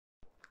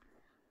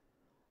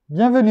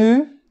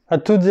Bienvenue à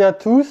toutes et à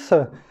tous.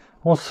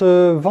 On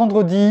se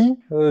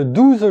vendredi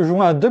 12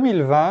 juin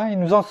 2020 et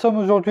nous en sommes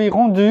aujourd'hui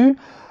rendus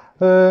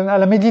à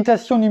la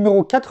méditation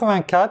numéro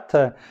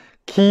 84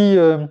 qui,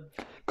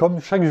 comme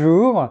chaque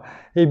jour,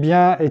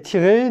 est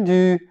tirée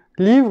du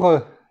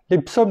livre Les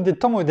Psaumes des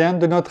temps modernes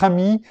de notre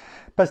ami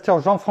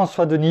pasteur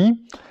Jean-François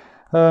Denis,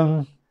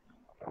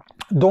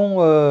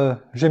 dont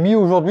j'ai mis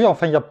aujourd'hui,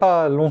 enfin il n'y a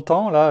pas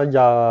longtemps, là il y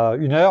a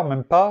une heure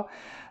même pas,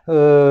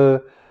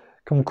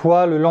 comme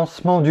quoi le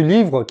lancement du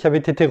livre qui avait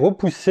été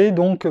repoussé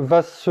donc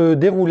va se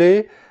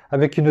dérouler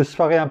avec une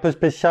soirée un peu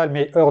spéciale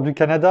mais heure du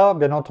Canada,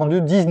 bien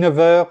entendu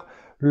 19h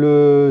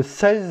le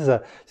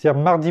 16,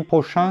 c'est-à-dire mardi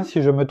prochain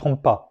si je me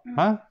trompe pas.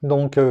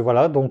 Donc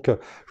voilà, je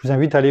vous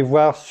invite à aller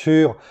voir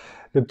sur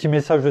le petit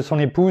message de son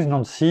épouse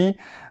Nancy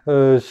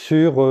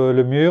sur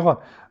le mur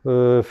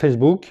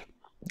Facebook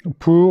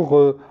pour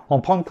en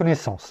prendre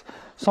connaissance.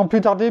 Sans plus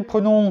tarder,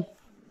 prenons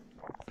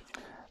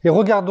et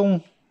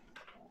regardons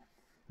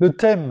le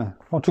thème,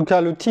 en tout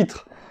cas le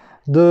titre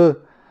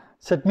de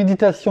cette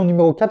méditation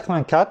numéro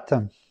 84.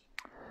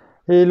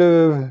 Et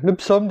le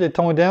psaume des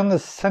temps modernes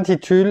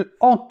s'intitule «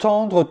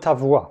 Entendre ta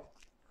voix ».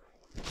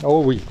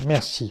 Oh oui,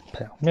 merci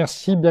Père,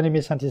 merci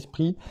bien-aimé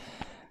Saint-Esprit,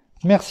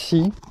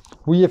 merci.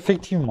 Oui,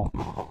 effectivement,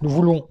 nous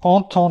voulons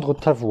entendre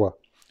ta voix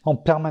en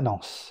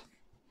permanence.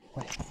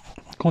 Ouais.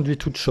 Conduis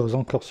toutes choses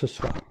encore ce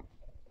soir.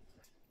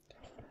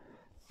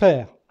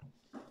 Père,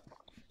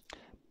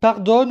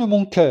 pardonne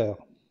mon cœur.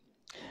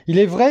 Il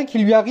est vrai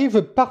qu'il lui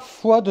arrive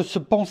parfois de se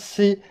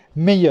penser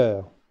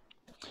meilleur.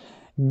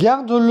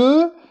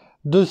 Garde-le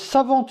de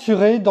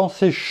s'aventurer dans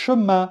ses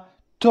chemins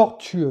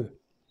tortueux.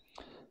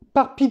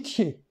 Par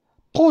pitié,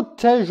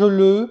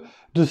 protège-le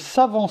de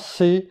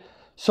s'avancer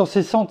sur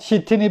ces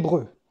sentiers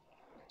ténébreux.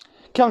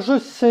 Car je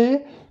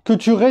sais que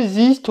tu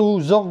résistes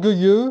aux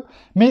orgueilleux,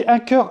 mais un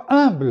cœur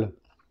humble.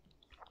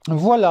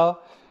 Voilà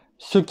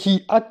ce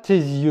qui, à tes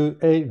yeux,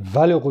 est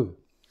valeureux.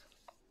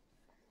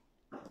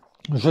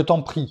 Je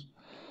t'en prie,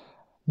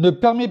 ne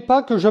permets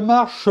pas que je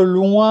marche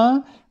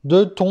loin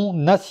de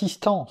ton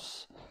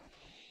assistance.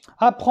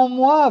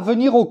 Apprends-moi à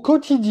venir au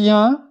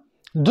quotidien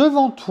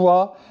devant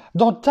toi,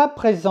 dans ta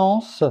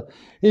présence,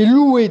 et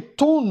louer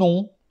ton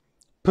nom,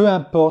 peu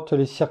importe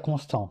les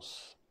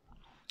circonstances.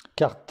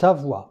 Car ta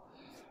voix,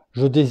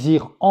 je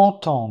désire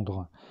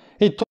entendre,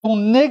 et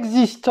ton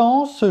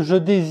existence, je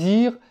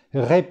désire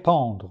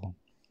répandre.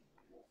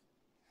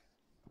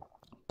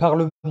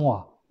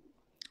 Parle-moi,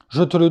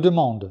 je te le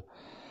demande.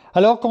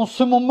 Alors qu'en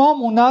ce moment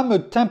mon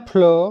âme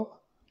t'implore,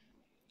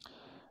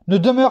 ne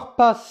demeure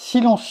pas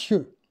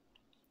silencieux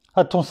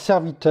à ton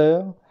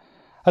serviteur,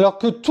 alors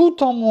que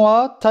tout en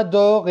moi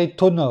t'adore et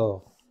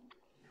t'honore.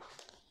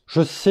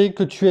 Je sais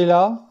que tu es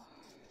là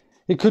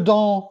et que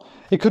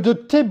de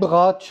tes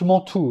bras tu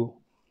m'entoures.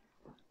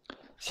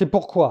 C'est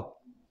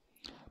pourquoi,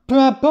 peu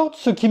importe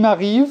ce qui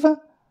m'arrive,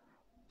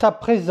 ta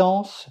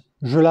présence,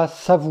 je la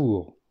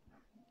savoure.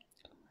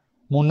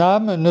 Mon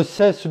âme ne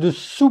cesse de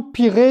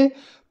soupirer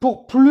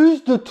pour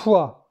plus de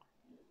toi.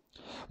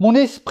 Mon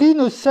esprit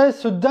ne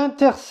cesse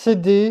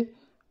d'intercéder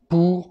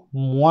pour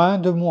moins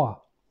de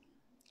moi.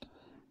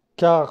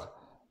 Car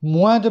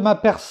moins de ma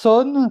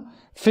personne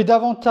fait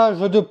davantage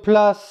de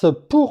place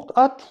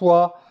à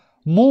toi,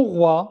 mon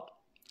roi.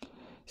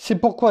 C'est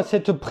pourquoi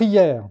cette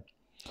prière,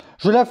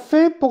 je la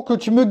fais pour que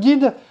tu me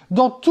guides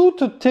dans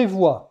toutes tes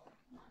voies.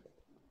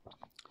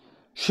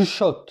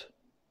 Chuchote,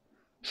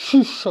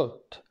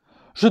 chuchote,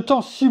 je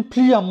t'en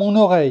supplie à mon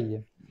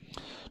oreille.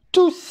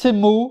 Tous ces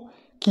mots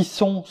qui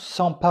sont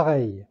sans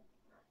pareil.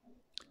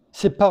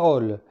 Ces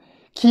paroles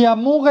qui, à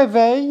mon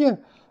réveil,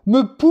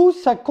 me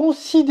poussent à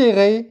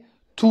considérer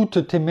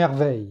toutes tes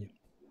merveilles.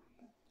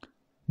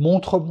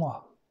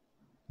 Montre-moi,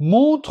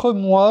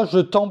 montre-moi, je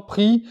t'en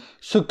prie,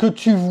 ce que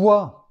tu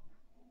vois.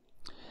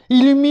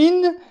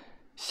 Illumine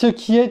ce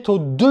qui est au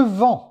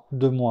devant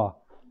de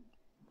moi,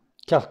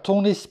 car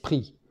ton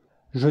esprit,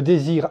 je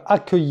désire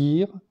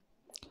accueillir,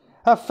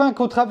 afin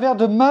qu'au travers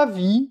de ma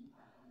vie,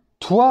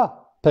 toi,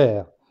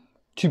 Père,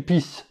 tu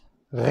puisses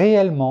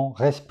réellement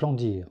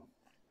resplendir.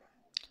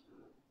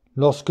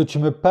 Lorsque tu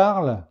me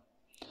parles,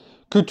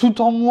 que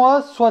tout en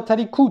moi soit à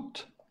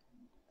l'écoute,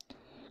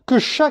 que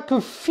chaque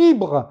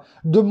fibre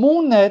de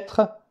mon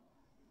être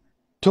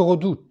te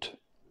redoute.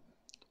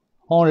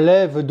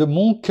 Enlève de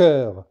mon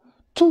cœur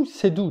tous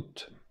ces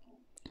doutes,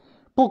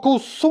 pour qu'au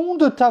son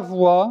de ta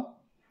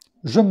voix,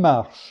 je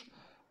marche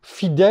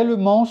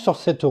fidèlement sur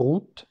cette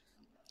route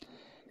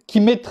qui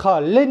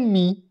mettra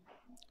l'ennemi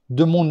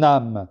de mon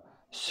âme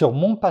sur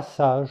mon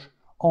passage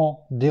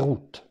en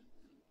déroute.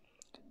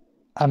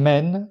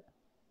 Amen,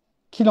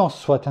 qu'il en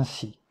soit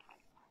ainsi.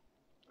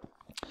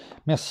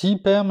 Merci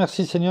Père,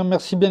 merci Seigneur,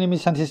 merci bien-aimé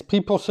Saint-Esprit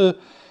pour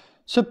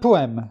ce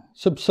poème,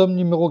 ce psaume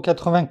numéro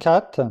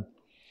 84.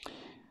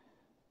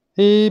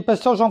 Et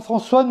pasteur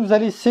Jean-François nous a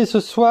laissé ce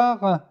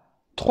soir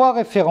 3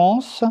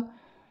 références.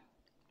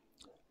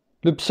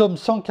 Le psaume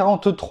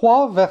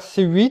 143,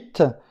 verset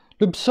 8,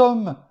 le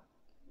psaume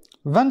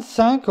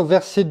 25,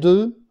 verset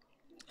 2,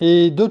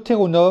 et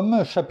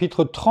Deutéronome,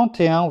 chapitre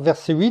 31,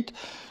 verset 8,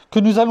 que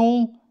nous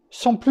allons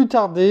sans plus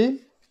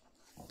tarder,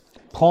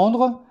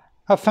 prendre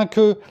afin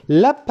que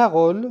la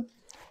parole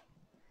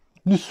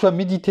nous soit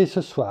méditée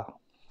ce soir.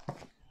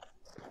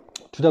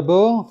 Tout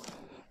d'abord,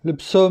 le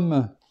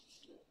psaume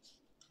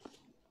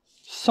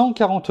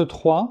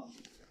 143,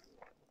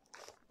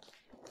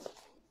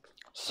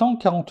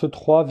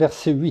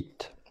 verset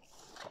 8.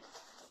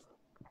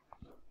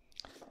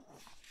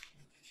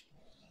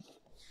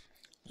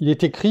 Il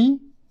est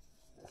écrit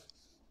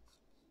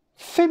 «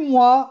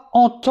 Fais-moi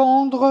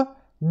entendre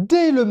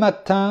dès le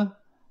matin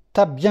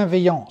ta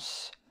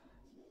bienveillance,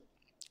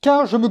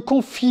 car je me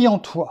confie en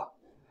toi.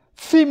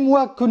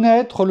 Fais-moi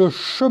connaître le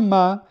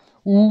chemin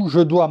où je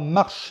dois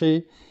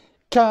marcher,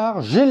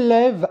 car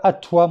j'élève à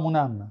toi mon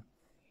âme. »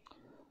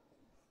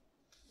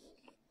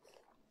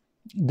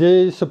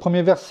 Dès ce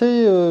premier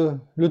verset,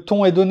 le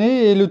ton est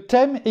donné et le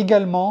thème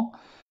également,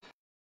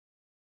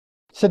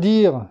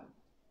 c'est-à-dire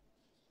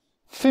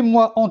 «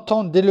 Fais-moi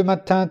entendre dès le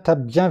matin ta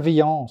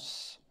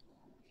bienveillance. »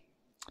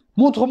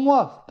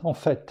 Montre-moi, en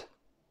fait.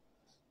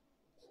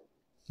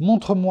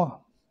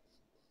 Montre-moi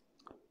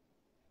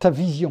ta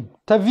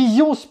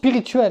vision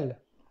spirituelle.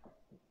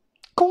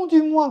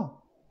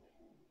 Conduis-moi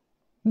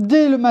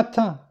dès le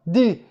matin,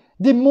 dès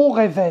mon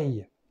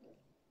réveil.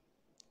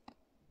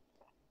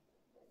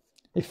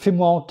 Et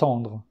fais-moi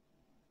entendre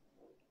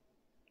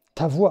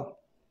ta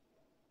voix.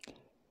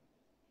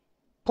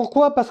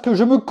 Pourquoi? Parce que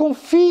je me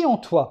confie en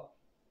toi,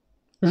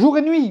 jour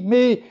et nuit,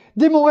 mais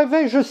dès mon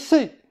réveil, je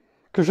sais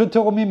que je te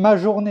remets ma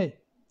journée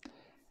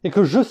et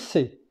que je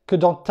sais que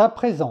dans ta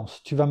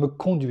présence, tu vas me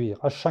conduire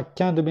à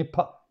chacun de mes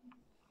pas.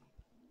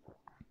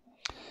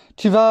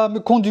 Tu vas me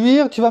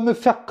conduire, tu vas me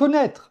faire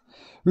connaître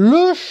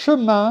le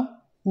chemin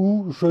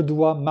où je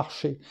dois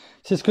marcher.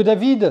 C'est ce que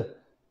David,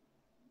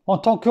 en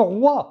tant que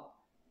roi,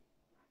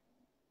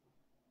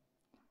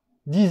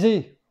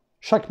 disait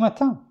chaque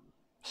matin,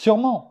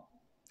 sûrement.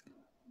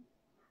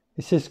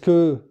 Et c'est ce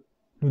que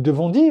nous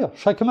devons dire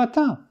chaque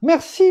matin.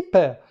 Merci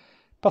Père,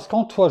 parce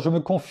qu'en toi je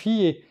me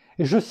confie et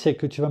je sais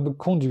que tu vas me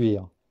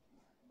conduire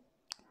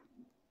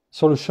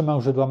sur le chemin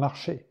où je dois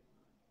marcher.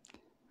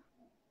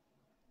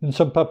 Nous ne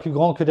sommes pas plus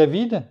grands que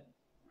David,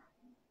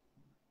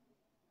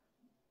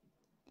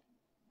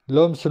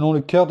 l'homme selon le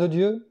cœur de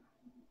Dieu.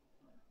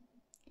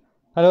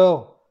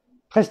 Alors,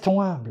 restons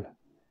humbles.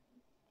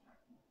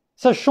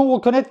 Sachons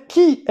reconnaître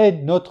qui est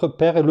notre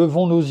Père et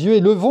levons nos yeux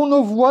et levons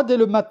nos voix dès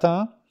le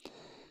matin.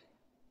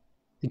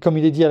 Et comme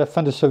il est dit à la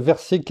fin de ce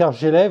verset, « Car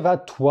j'élève à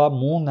toi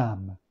mon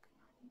âme. »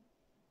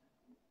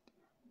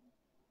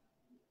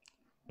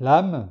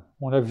 L'âme,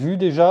 on l'a vu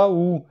déjà,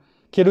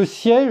 qui est le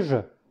siège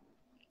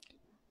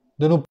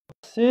de nos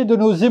pensées, de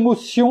nos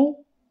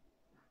émotions,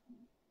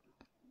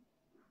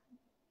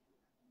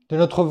 de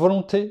notre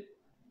volonté.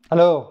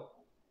 Alors,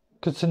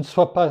 que ce ne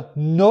soit pas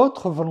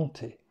notre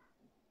volonté,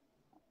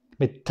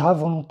 mais ta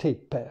volonté,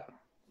 Père,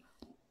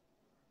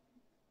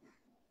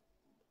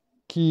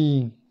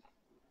 qui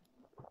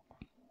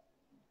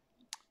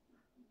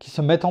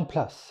se mette en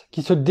place,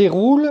 qui se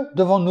déroule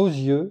devant nos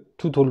yeux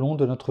tout au long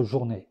de notre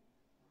journée.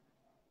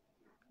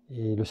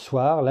 Et le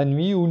soir, la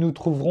nuit où nous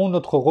trouverons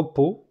notre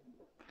repos,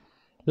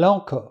 là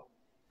encore,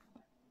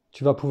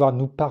 tu vas pouvoir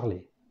nous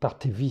parler par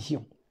tes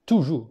visions,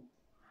 toujours.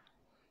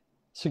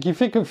 Ce qui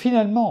fait que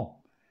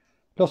finalement,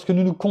 lorsque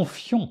nous nous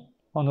confions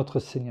en notre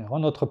Seigneur, en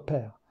notre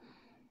Père,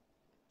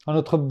 en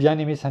notre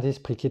bien-aimé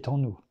Saint-Esprit qui est en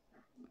nous,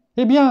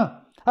 eh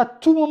bien, à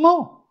tout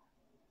moment,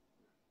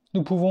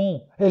 nous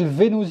pouvons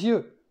élever nos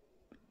yeux.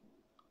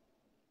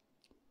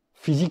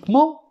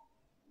 Physiquement,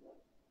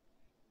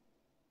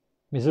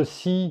 mais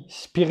aussi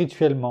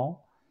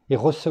spirituellement, et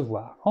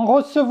recevoir. En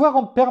recevoir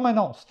en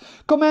permanence,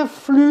 comme un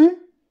flux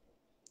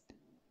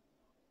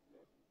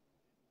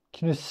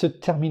qui ne se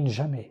termine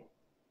jamais.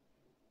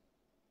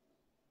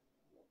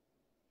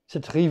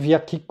 Cette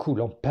rivière qui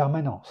coule en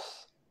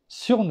permanence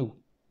sur nous,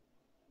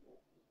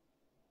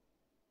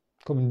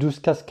 comme une douce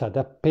cascade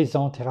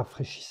apaisante et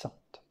rafraîchissante.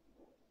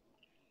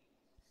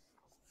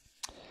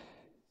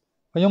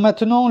 Voyons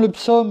maintenant le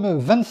psaume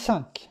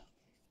 25.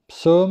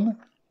 Psaume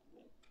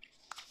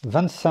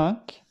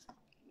 25.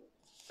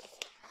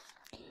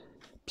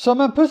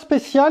 Psaume un peu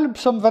spécial,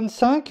 psaume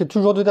 25,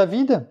 toujours de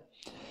David,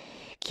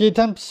 qui est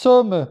un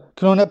psaume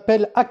que l'on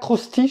appelle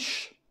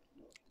acrostiche.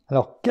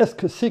 Alors, qu'est-ce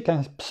que c'est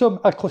qu'un psaume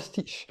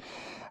acrostiche?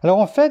 Alors,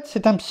 en fait,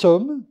 c'est un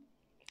psaume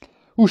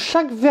où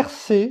chaque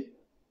verset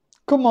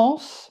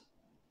commence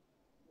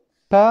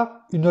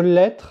par une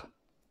lettre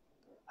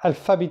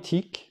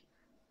alphabétique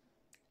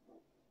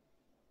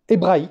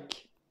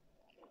hébraïque.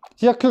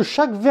 C'est-à-dire que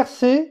chaque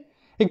verset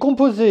est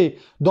composé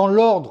dans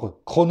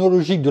l'ordre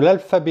chronologique de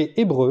l'alphabet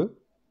hébreu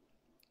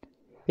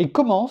et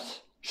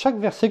chaque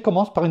verset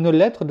commence par une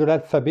lettre de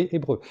l'alphabet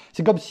hébreu.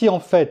 C'est comme si, en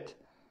fait,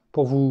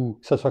 pour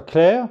que ça soit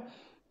clair,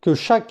 que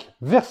chaque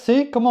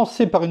verset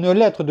commençait par une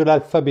lettre de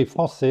l'alphabet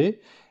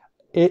français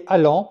et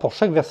allant pour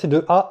chaque verset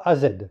de A à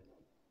Z.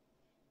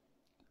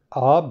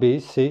 A, B,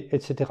 C,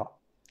 etc.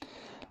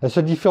 La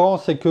seule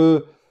différence, c'est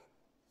que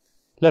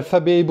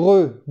l'alphabet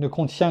hébreu ne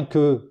contient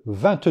que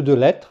 22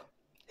 lettres,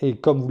 et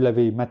comme vous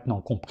l'avez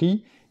maintenant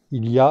compris,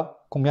 il y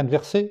a combien de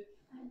versets?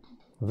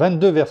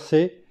 22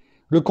 versets,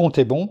 le compte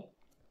est bon.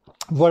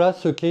 Voilà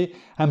ce qu'est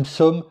un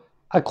psaume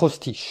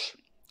acrostiche.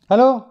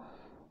 Alors,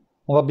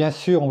 on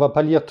va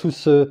pas lire tout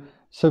ce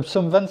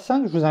psaume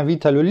 25, je vous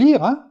invite à le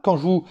lire. Quand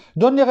je vous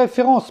donne les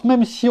références,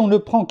 même si on ne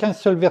prend qu'un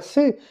seul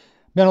verset,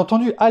 bien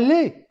entendu,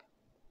 allez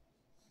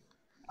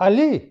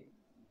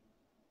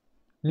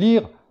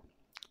lire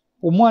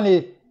au moins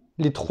les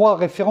 3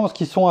 références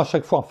qui sont à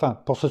chaque fois, enfin,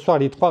 pour ce soir,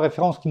 les 3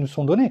 références qui nous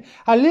sont données.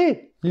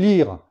 Allez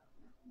lire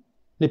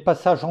les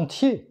passages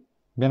entiers,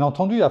 bien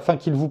entendu, afin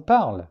qu'ils vous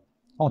parlent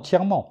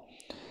entièrement.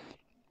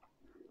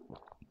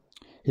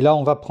 Et là,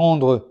 on va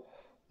prendre,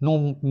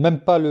 non,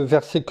 même pas le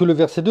verset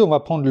 2, on va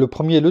prendre le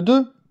premier et le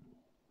 2.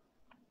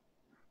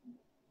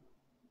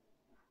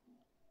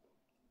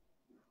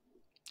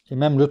 Et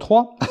même le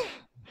 3.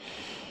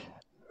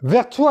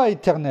 Vers toi,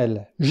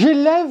 Éternel,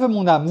 j'élève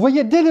mon âme. Vous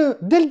voyez, dès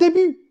le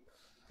début,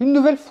 une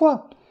nouvelle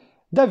fois,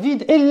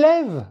 David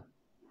élève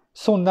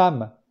son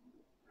âme.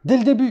 Dès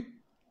le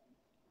début.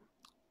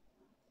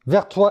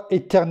 Vers toi,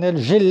 Éternel,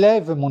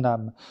 j'élève mon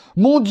âme.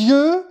 Mon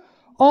Dieu,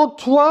 en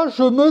toi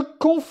je me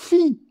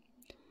confie.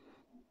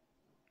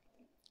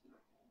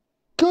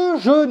 Que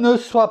je ne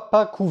sois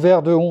pas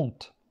couvert de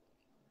honte.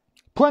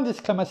 Point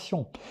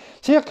d'exclamation.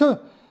 C'est-à-dire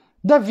que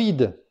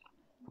David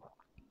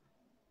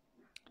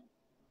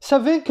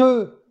savait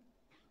que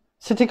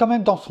c'était quand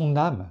même dans son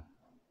âme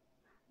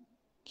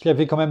qu'il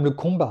avait quand même le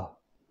combat.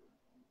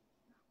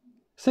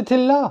 C'était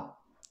là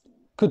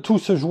que tout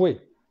se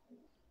jouait.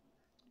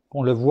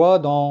 On le voit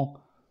dans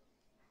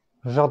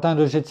le jardin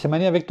de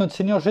Gethsémani avec notre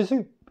Seigneur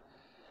Jésus.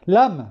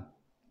 L'âme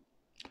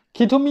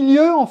qui est au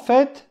milieu, en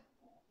fait,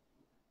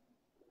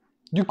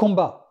 du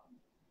combat.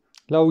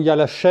 Là où il y a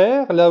la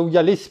chair, là où il y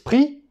a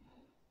l'esprit,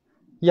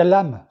 il y a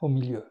l'âme au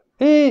milieu.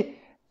 Et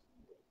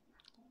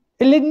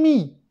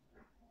l'ennemi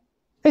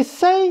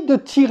essaye de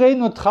tirer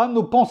notre âme,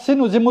 nos pensées,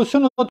 nos émotions,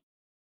 notre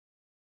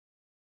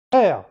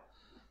chair.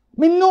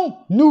 Mais non,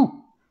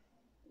 nous,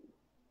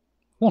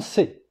 on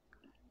sait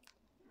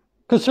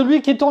que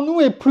celui qui est en nous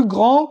est plus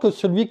grand que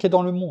celui qui est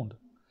dans le monde.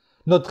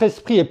 Notre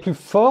esprit est plus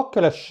fort que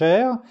la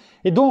chair,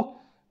 et donc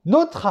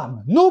notre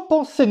âme, nos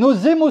pensées, nos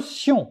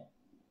émotions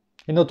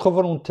et notre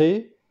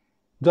volonté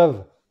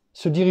doivent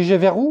se diriger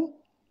vers où?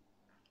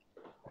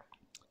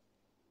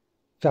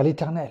 Vers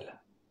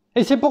l'Éternel.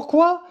 Et c'est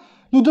pourquoi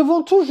nous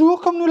devons toujours,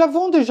 comme nous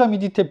l'avons déjà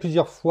médité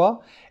plusieurs fois,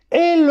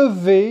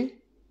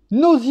 élever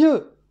nos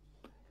yeux,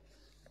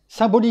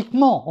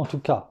 symboliquement en tout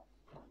cas,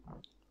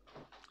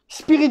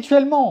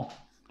 spirituellement,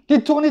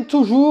 les tourner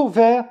toujours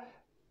vers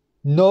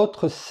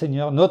notre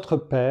Seigneur, notre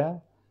Père,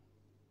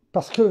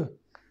 parce que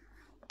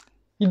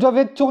ils doivent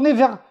être tournés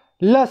vers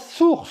la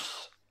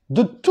source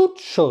de toute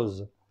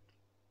chose,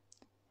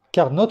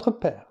 car notre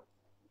Père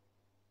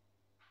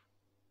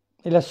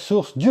est la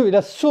source, Dieu est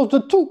la source de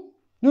tout.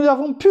 Nous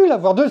avons pu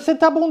l'avoir, de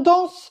cette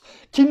abondance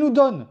qu'il nous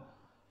donne.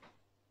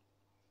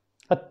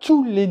 À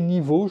tous les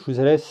niveaux, je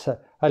vous laisse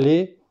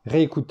aller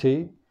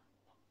réécouter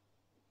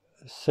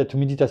cette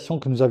méditation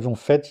que nous avions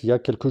faite il y a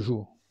quelques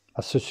jours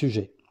à ce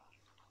sujet.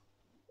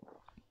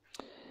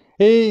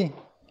 Et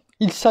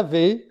il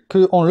savait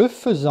qu'en le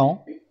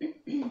faisant,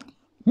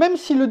 même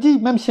s'il le dit,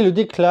 même s'il le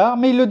déclare,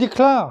 mais il le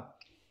déclare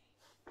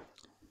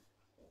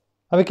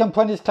avec un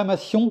point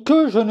d'exclamation,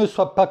 que je ne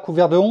sois pas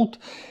couvert de honte.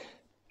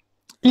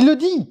 Il le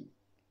dit,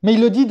 mais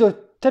il le dit de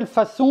telle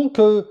façon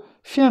que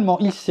finalement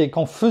il sait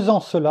qu'en faisant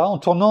cela, en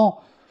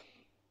tournant,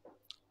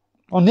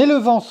 en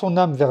élevant son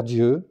âme vers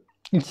Dieu,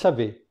 il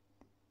savait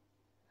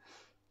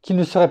qu'il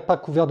ne serait pas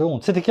couvert de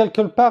honte. C'était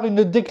quelque part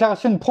une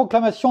déclaration, une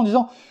proclamation en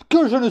disant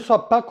que je ne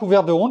sois pas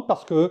couvert de honte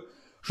parce que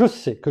je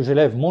sais que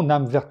j'élève mon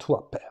âme vers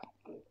toi, Père.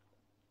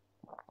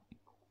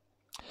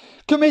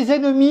 Que mes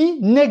ennemis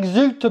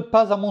n'exultent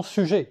pas à mon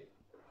sujet.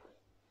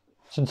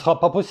 Ce ne sera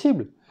pas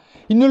possible.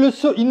 Ils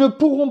ne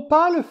pourront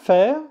pas le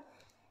faire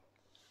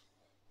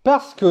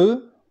parce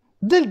que,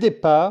 dès le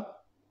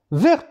départ,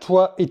 vers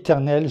toi,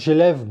 Éternel,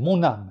 j'élève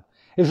mon âme.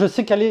 Et je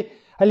sais qu'elle est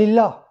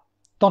là,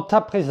 dans ta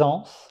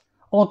présence,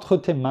 entre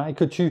tes mains, et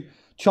que tu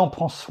en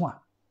prends soin.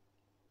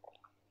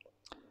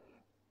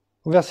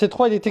 Au verset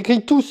 3, il est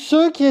écrit « Tous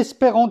ceux qui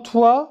espèrent en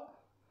toi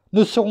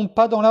ne seront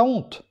pas dans la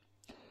honte ».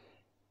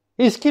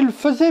 Et ce qu'il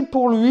faisait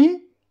pour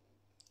lui,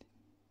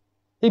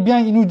 eh bien,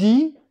 il nous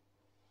dit,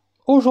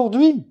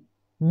 aujourd'hui,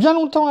 bien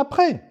longtemps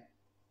après,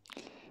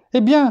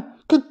 eh bien,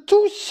 que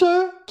tous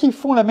ceux qui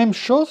font la même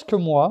chose que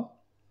moi,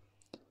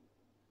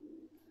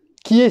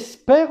 qui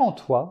espèrent en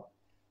toi,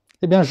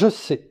 eh bien, je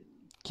sais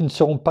qu'ils ne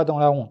seront pas dans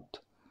la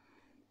honte.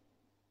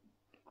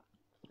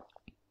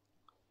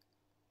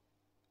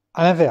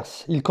 À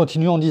l'inverse, il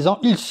continue en disant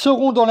 « Ils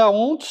seront dans la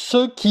honte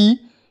ceux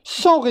qui,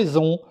 sans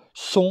raison,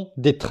 sont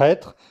des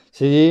traîtres »,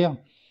 c'est-à-dire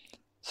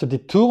se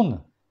détournent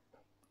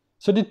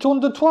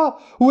de toi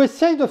ou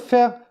essayent de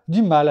faire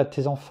du mal à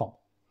tes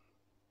enfants.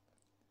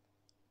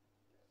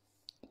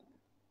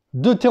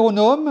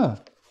 Deutéronome,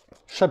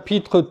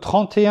 chapitre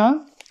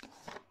 31,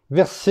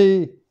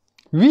 verset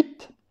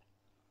 8.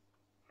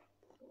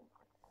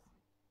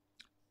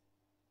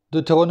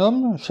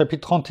 Deutéronome,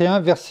 chapitre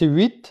 31, verset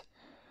 8.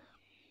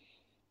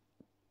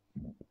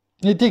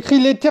 Il est écrit,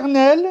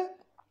 l'Éternel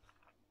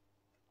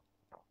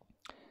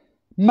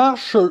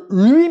marche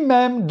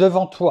lui-même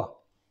devant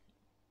toi.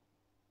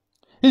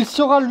 Il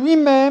sera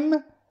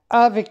lui-même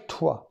avec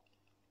toi.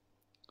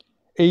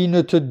 Et il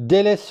ne te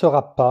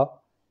délaissera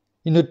pas,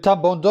 il ne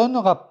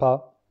t'abandonnera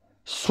pas,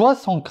 sois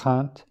sans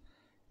crainte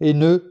et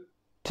ne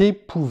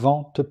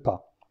t'épouvante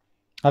pas.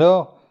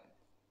 Alors,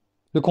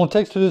 le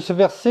contexte de ce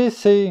verset,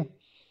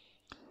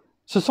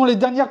 ce sont les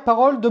dernières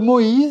paroles de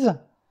Moïse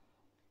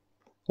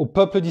au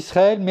peuple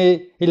d'Israël,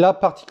 mais et là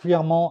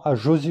particulièrement à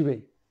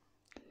Josué.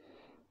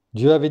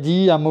 Dieu avait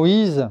dit à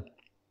Moïse,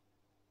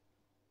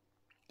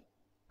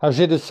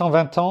 âgé de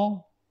 120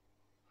 ans,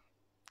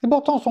 et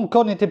pourtant son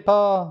corps n'était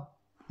pas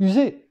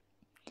usé,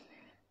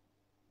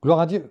 gloire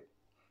à Dieu,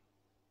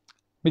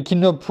 mais qu'il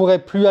ne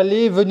pourrait plus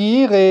aller,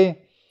 venir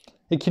et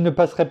qu'il ne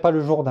passerait pas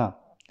le Jourdain,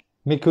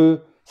 mais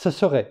que ce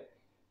serait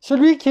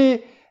celui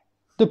qui,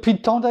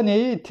 depuis tant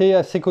d'années, était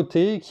à ses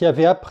côtés, qui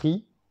avait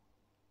appris.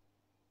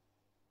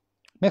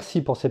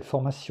 Merci pour cette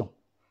formation,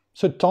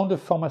 ce temps de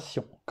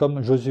formation,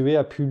 comme Josué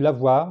a pu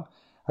l'avoir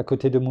à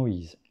côté de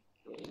Moïse.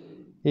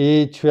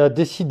 Et tu as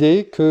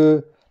décidé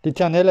que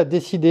l'Éternel a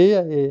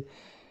décidé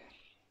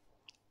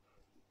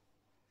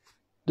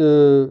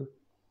de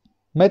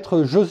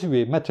mettre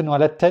Josué maintenant à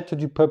la tête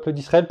du peuple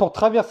d'Israël pour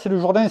traverser le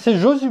Jourdain. Et c'est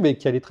Josué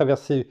qui allait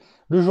traverser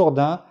le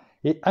Jourdain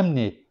et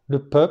amener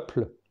le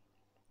peuple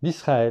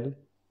d'Israël,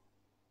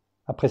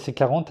 après ces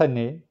 40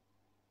 années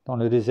dans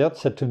le désert,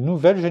 cette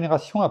nouvelle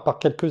génération, à part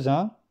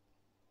quelques-uns,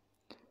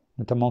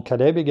 notamment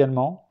Caleb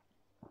également,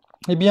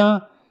 eh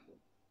bien,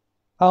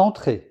 à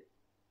entrer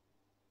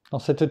dans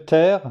cette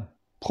terre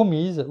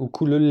promise où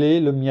coule le lait,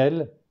 le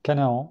miel,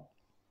 Canaan.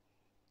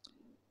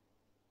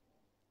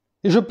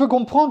 Et je peux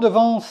comprendre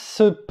devant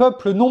ce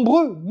peuple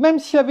nombreux, même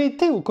s'il avait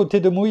été aux côtés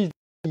de Moïse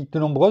de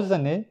nombreuses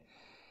années,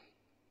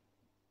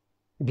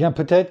 eh bien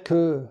peut-être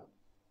que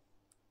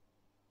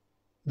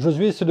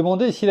Josué se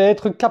demandait s'il allait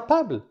être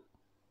capable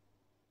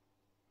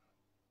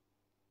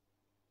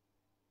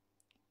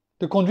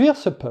de conduire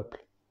ce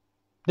peuple,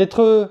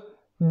 d'être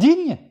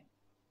digne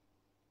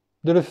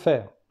de le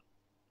faire,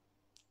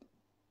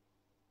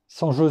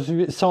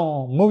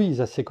 sans Moïse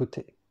à ses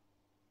côtés.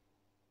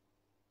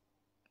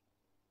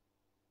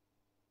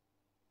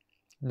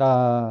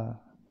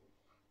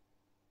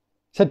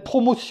 Cette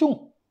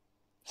promotion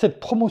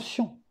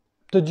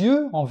de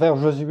Dieu envers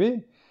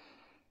Josué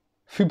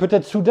fut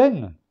peut-être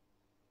soudaine,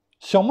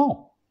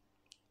 sûrement,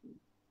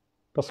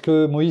 parce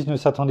que Moïse ne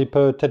s'attendait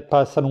peut-être pas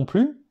à ça non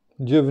plus.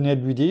 Dieu venait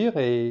de lui dire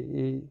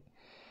et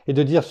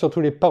de dire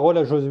surtout les paroles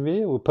à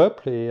Josué, au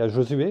peuple et à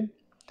Josué.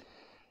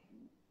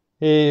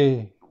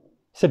 Et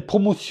cette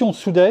promotion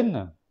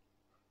soudaine,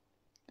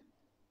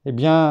 eh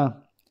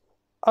bien,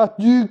 a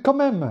dû quand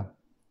même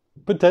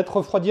peut-être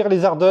refroidir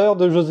les ardeurs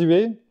de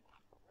Josué.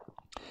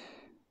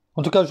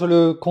 En tout cas, je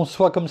le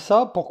conçois comme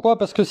ça. Pourquoi ?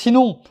 Parce que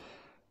sinon,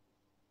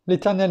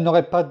 l'Éternel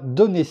n'aurait pas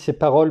donné ces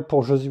paroles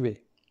pour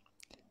Josué.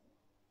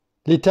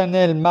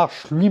 L'Éternel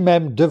marche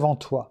lui-même devant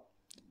toi.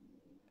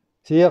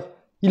 C'est-à-dire,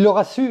 il le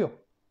rassure.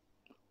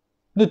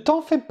 Ne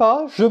t'en fais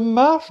pas, je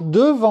marche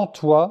devant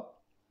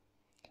toi.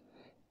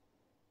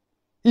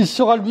 Il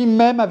sera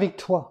lui-même avec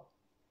toi.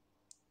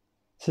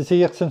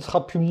 C'est-à-dire que ce ne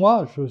sera plus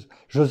moi,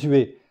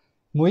 Josué,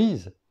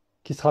 Moïse,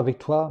 qui sera avec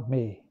toi,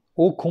 mais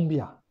ô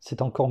combien,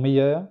 c'est encore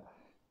meilleur,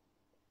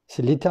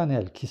 c'est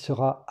l'Éternel qui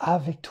sera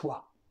avec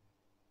toi.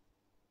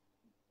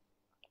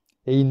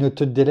 Et il ne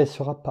te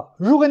délaissera pas.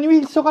 Jour et nuit,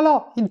 il sera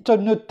là, il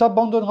ne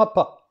t'abandonnera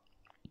pas.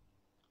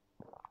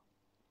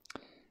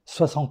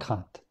 Sois sans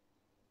crainte,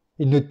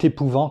 il ne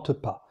t'épouvante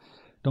pas.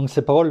 Donc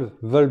ces paroles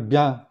veulent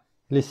bien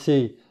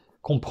laisser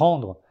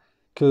comprendre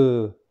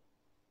que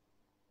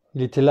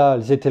elles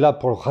étaient là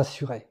pour le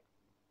rassurer.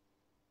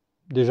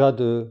 Déjà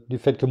du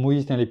fait que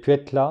Moïse n'allait plus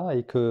être là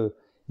et qu'il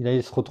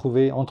allait se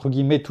retrouver, entre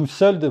guillemets, tout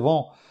seul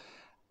devant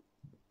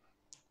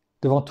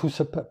tout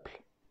ce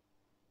peuple.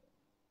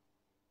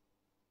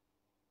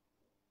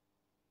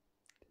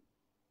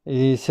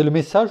 Et c'est le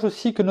message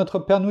aussi que notre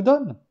Père nous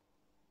donne.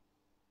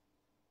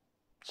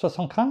 Sois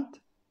sans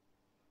crainte,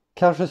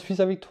 car je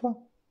suis avec toi.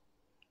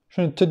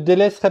 Je ne te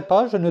délaisserai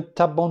pas, je ne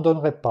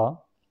t'abandonnerai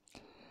pas.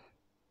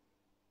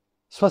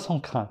 Sois sans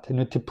crainte et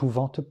ne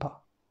t'épouvante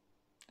pas.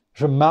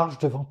 Je marche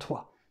devant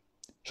toi.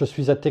 Je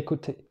suis à tes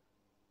côtés.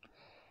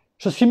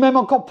 Je suis même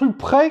encore plus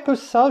près que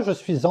ça, je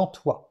suis en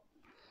toi.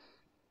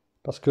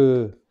 Parce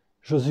que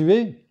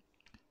Josué,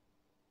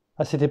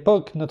 à cette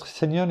époque, notre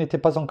Seigneur n'était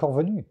pas encore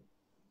venu.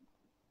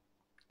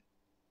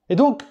 Et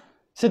donc,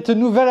 cette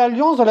nouvelle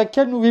alliance dans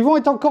laquelle nous vivons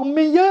est encore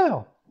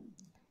meilleure.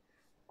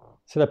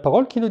 C'est la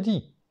parole qui le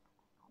dit.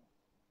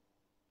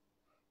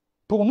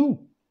 Pour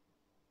nous.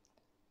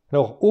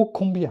 Alors, ô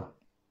combien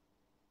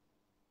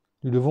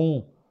nous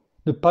devons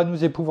ne pas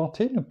nous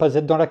épouvanter, ne pas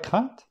être dans la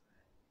crainte.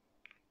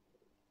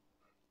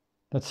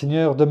 Notre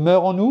Seigneur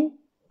demeure en nous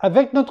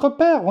avec notre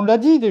Père, on l'a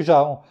dit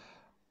déjà.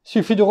 Il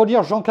suffit de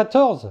relire Jean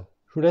 14,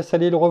 je vous laisse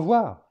aller le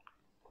revoir.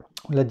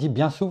 On l'a dit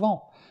bien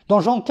souvent. Dans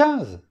Jean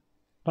 15,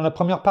 dans la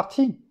première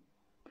partie.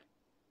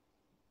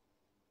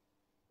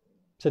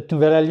 cette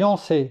nouvelle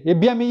alliance est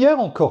bien meilleure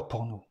encore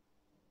pour nous.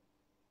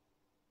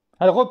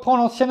 Elle reprend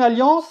l'ancienne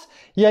alliance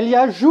et elle y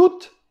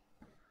ajoute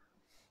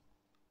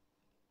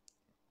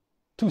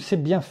tous ces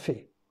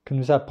bienfaits que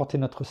nous a apportés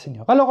notre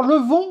Seigneur. Alors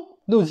levons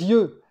nos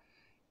yeux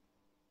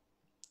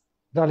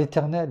vers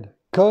l'Éternel,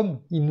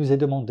 comme il nous est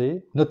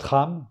demandé, notre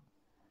âme,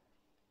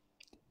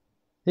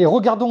 et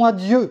regardons à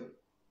Dieu,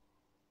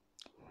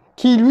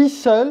 qui lui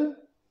seul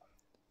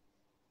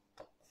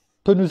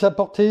peut nous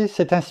apporter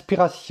cette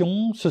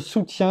inspiration, ce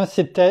soutien,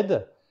 cette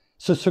aide,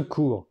 ce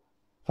secours,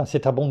 enfin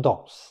cette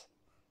abondance.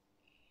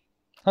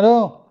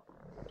 Alors,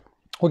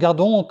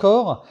 regardons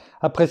encore,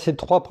 après ces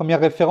 3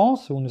 premières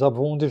références, où nous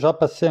avons déjà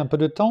passé un peu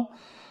de temps,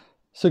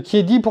 ce qui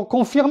est dit pour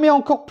confirmer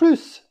encore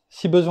plus,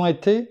 si besoin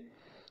était,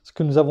 ce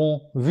que nous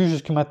avons vu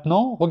jusque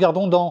maintenant.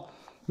 Regardons dans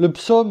le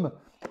psaume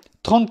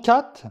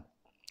 34,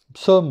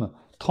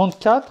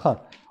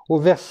 au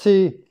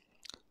verset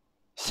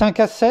 5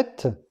 à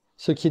 7,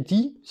 ce qui est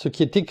dit, ce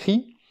qui est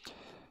écrit,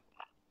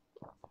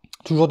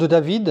 toujours de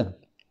David.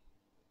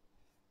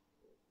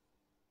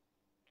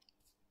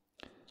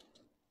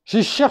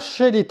 J'ai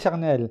cherché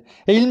l'Éternel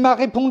et il m'a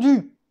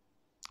répondu.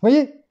 Vous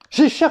voyez,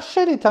 j'ai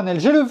cherché l'Éternel,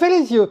 j'ai levé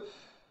les yeux.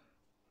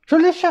 Je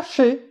l'ai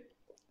cherché.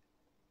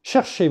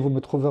 Cherchez, vous me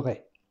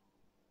trouverez.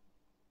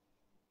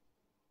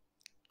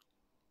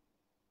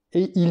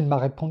 Et il m'a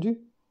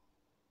répondu.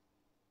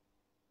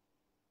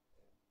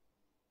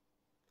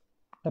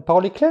 La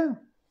parole est claire.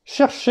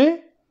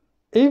 Cherchez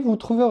et vous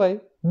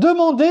trouverez.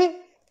 Demandez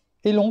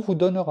et l'on vous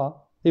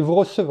donnera et vous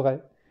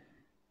recevrez.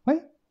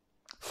 Oui.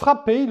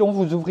 Frappez et l'on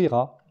vous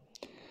ouvrira.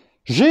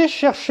 J'ai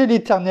cherché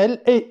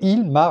l'Éternel et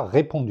il m'a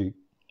répondu.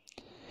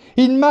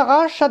 Il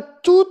m'arrache à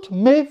toutes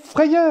mes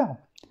frayeurs.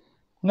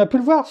 On a pu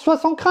le voir, sois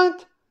sans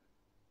crainte.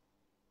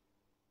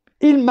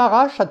 Il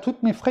m'arrache à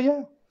toutes mes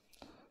frayeurs.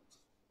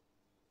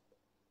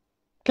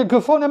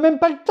 Quelquefois, on n'a même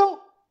pas le temps.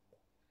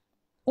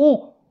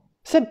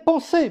 Cette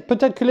pensée,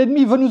 peut-être que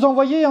l'ennemi veut nous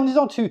envoyer en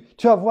disant tu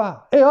vas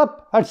voir. Et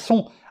hop, elles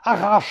sont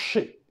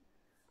arrachées.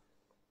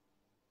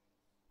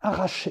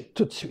 Arrachées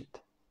tout de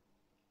suite.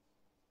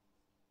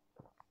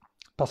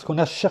 Parce qu'on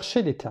a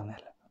cherché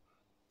l'Éternel.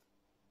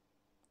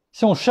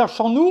 Si on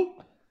cherche en nous,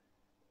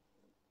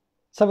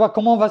 savoir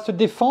comment on va se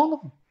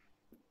défendre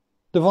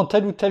devant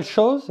telle ou telle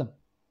chose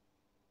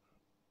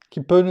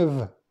qui peut,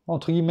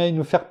 entre guillemets,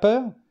 nous faire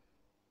peur,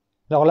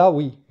 alors là,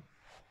 oui.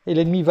 Et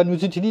l'ennemi va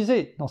nous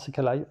utiliser dans ces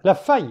cas-là, la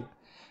faille.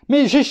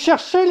 Mais j'ai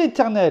cherché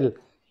l'Éternel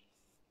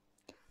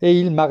et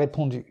il m'a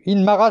répondu.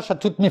 Il m'arrache à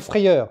toutes mes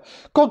frayeurs.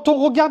 Quand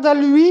on regarde à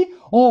lui,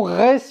 on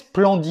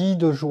resplendit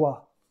de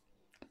joie.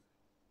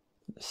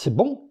 C'est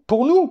bon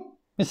pour nous,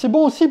 mais c'est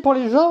bon aussi pour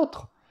les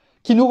autres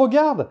qui nous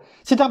regardent.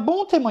 C'est un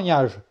bon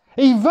témoignage.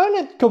 Et ils veulent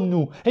être comme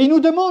nous. Et ils nous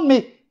demandent,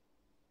 mais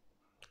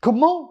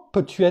comment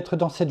peux-tu être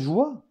dans cette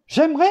joie?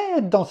 J'aimerais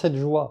être dans cette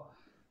joie.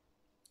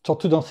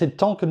 Surtout dans ces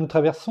temps que nous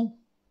traversons.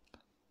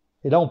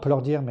 Et là, on peut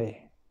leur dire,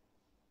 mais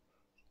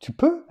tu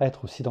peux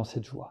être aussi dans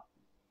cette joie.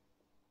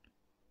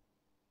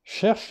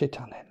 Cherche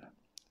l'Éternel.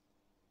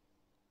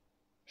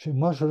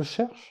 Moi, je le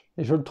cherche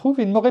et je le trouve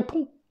et il me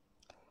répond.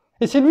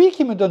 Et c'est lui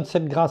qui me donne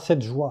cette grâce,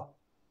 cette joie.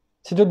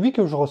 C'est de lui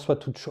que je reçois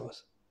toutes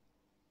choses.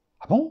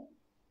 Ah bon?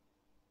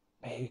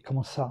 Mais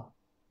comment ça?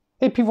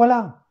 Et puis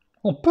voilà,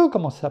 on peut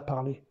commencer à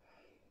parler.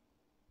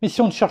 Mais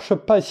si on ne cherche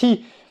pas,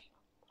 si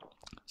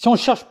on ne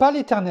cherche pas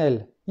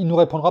l'Éternel, il ne nous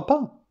répondra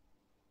pas.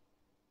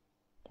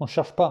 On ne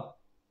cherche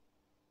pas.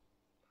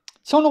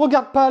 Si on ne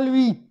regarde pas à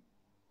lui,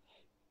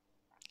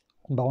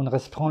 on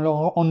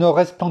ne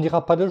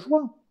resplendira pas de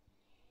joie.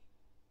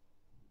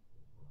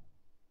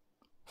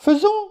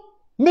 Faisons,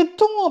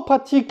 mettons en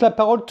pratique la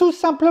parole tout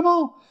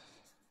simplement.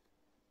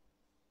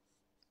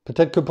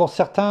 Peut-être que pour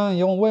certains, ils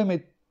diront, ouais,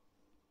 mais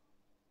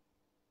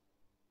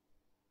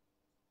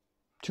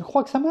tu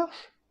crois que ça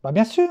marche?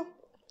 Bien sûr,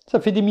 ça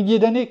fait des milliers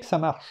d'années que ça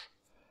marche.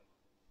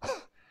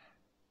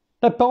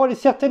 La parole est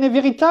certaine et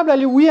véritable,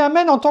 elle est oui,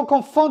 amen, en tant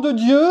qu'enfant de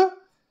Dieu.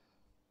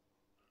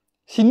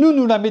 Si nous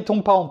ne la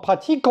mettons pas en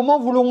pratique, comment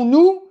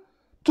voulons-nous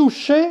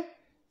toucher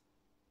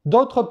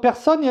d'autres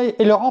personnes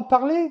et leur en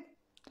parler?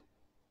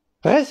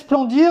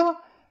 Resplendir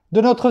de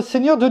notre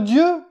Seigneur de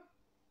Dieu.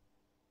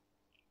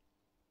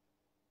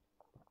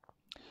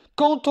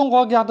 Quand on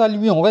regarde à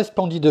lui, on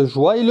resplendit de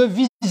joie et le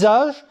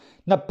visage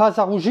n'a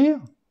pas à rougir,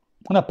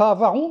 on n'a pas à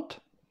avoir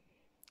honte.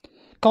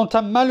 Quand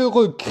un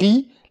malheureux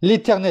crie,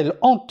 l'Éternel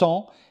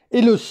entend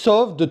et le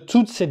sauve de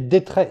toute cette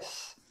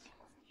détresse.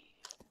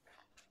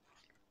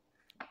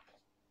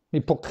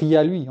 Mais pour crier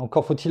à lui,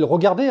 encore faut-il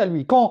regarder à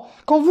lui. Quand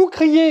vous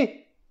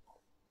criez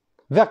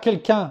vers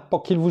quelqu'un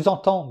pour qu'il vous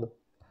entende,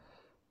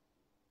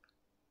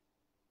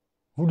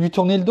 vous lui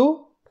tournez le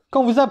dos.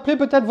 Quand vous appelez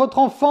peut-être votre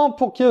enfant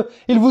pour qu'il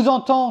vous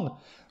entende,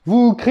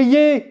 vous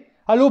criez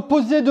à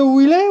l'opposé de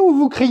où il est ou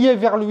vous criez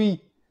vers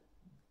lui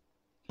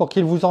pour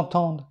qu'il vous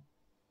entende?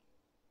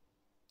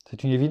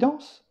 C'est une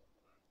évidence.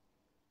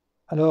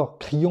 Alors,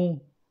 crions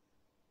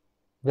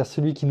vers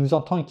celui qui nous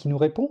entend et qui nous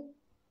répond.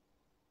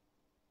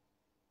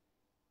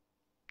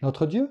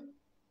 Notre Dieu.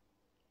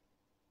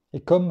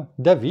 Et comme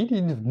David,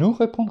 il nous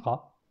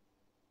répondra.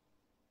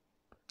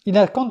 Il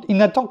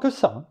n'attend que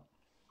ça. Hein.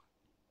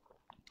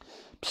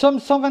 Psaume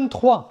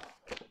 123.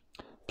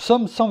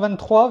 Psaume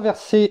 123,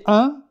 verset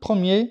 1,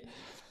 premier.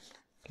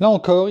 Là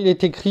encore, il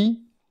est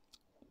écrit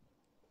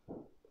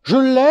 « Je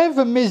lève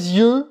mes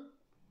yeux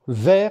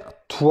vers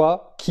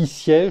toi qui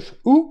sièges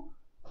où ?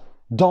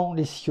 Dans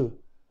les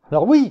cieux. »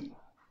 Alors oui,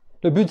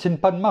 le but c'est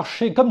pas de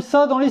marcher comme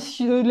ça dans les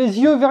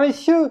yeux vers les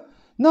cieux.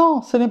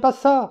 Non, ce n'est pas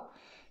ça.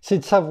 C'est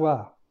de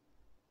savoir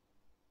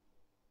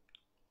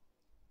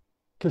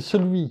que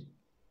celui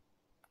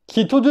qui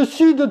est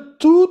au-dessus de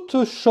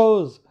toute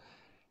chose,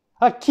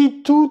 à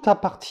qui tout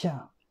appartient,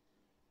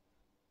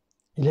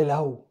 il est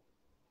là-haut,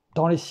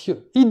 dans les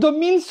cieux. Il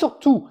domine sur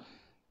tout.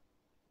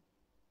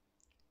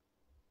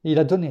 Il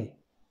a donné,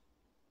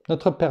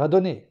 notre Père a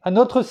donné à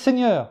notre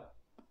Seigneur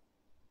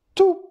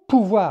tout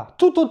pouvoir,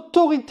 toute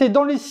autorité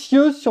dans les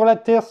cieux, sur la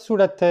terre, sous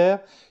la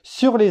terre,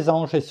 sur les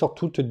anges et sur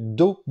toute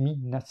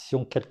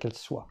domination, quelle qu'elle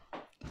soit.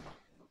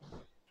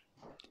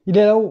 Il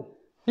est là-haut.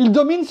 Il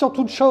domine sur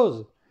toute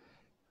chose.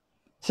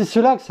 C'est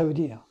cela que ça veut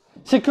dire.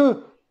 C'est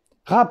que,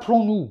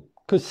 rappelons-nous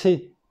que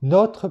c'est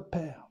notre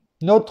Père,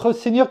 notre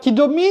Seigneur qui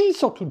domine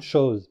sur toute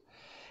chose,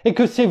 et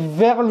que c'est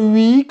vers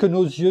lui que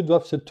nos yeux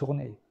doivent se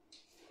tourner.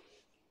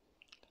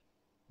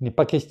 Il n'est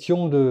pas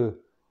question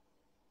de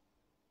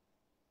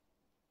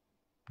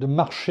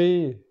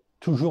marcher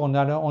toujours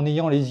en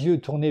ayant les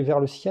yeux tournés vers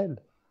le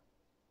ciel.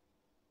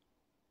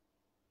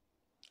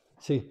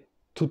 C'est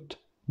toute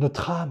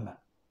notre âme,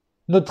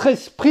 notre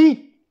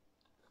esprit,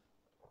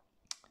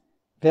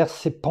 vers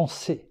ses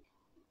pensées,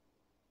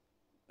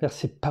 vers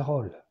ses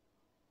paroles.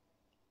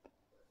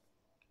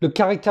 Le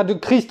caractère de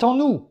Christ en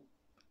nous,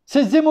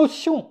 ses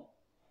émotions,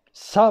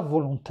 sa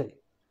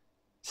volonté.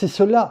 C'est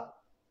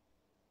cela,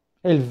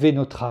 élever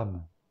notre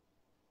âme.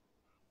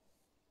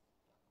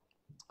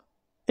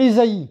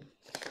 Ésaïe,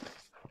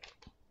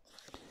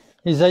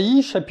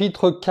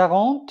 chapitre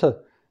 40,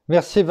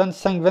 versets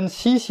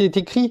 25-26, il est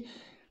écrit,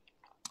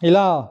 et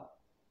là,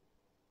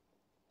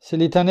 c'est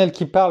l'Éternel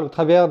qui parle au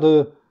travers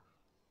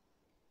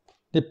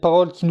des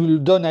paroles qu'il nous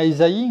donne à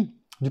Ésaïe,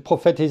 du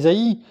prophète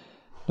Ésaïe,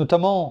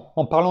 notamment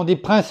en parlant des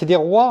princes et des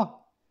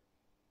rois.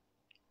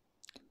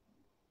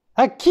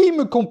 À qui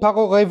me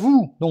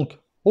comparerez-vous ? Donc,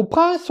 au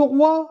prince, au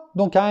roi,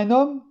 donc à un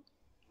homme,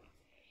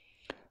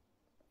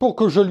 pour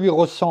que je lui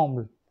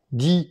ressemble,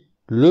 dit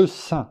le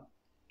Saint.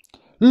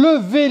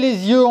 Levez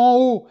les yeux en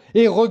haut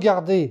et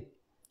regardez.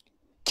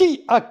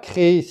 Qui a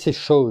créé ces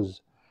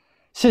choses ?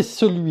 C'est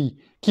celui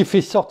qui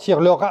fait sortir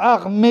leur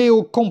armée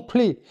au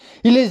complet.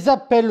 Il les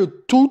appelle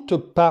toutes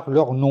par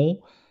leur nom,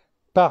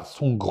 par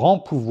son grand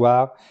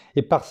pouvoir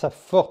et par sa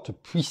forte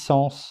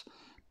puissance,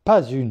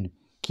 pas une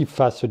qui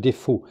fasse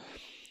défaut.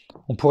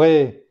 On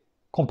pourrait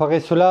comparer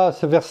cela,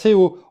 ce verset,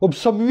 au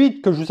psaume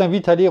 8, que je vous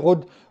invite à aller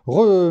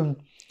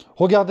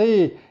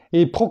regarder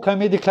et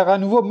proclamer, déclarer à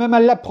nouveau, même à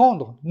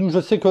l'apprendre. Nous, je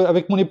sais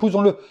qu'avec mon épouse,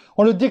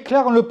 on le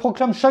déclare, on le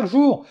proclame chaque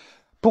jour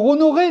pour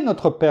honorer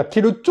notre Père, qui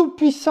est le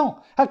Tout-Puissant,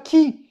 à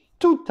qui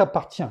tout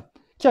appartient,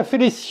 qui a fait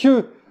les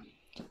cieux,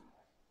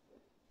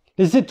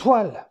 les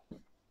étoiles.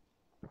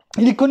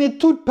 Il les connaît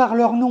toutes par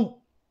leur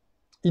nom.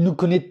 Il nous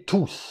connaît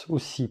tous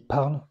aussi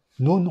par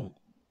nos noms.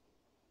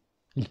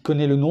 Il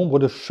connaît le nombre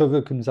de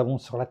cheveux que nous avons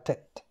sur la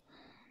tête.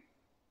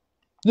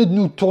 Ne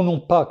nous tournons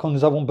pas quand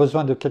nous avons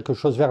besoin de quelque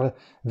chose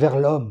vers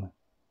l'homme.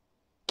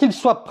 Qu'il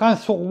soit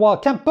prince ou roi,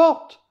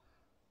 qu'importe,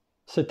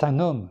 c'est un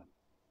homme,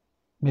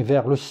 mais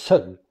vers le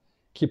seul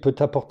qui peut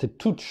apporter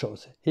toute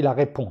chose et la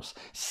réponse,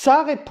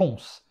 sa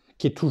réponse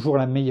qui est toujours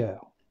la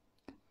meilleure.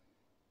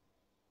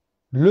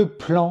 Le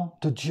plan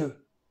de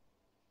Dieu.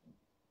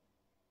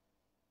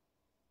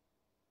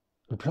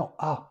 Le plan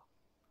A.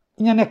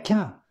 Il n'y en a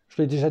qu'un,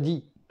 je l'ai déjà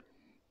dit.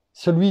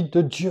 Celui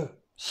de Dieu.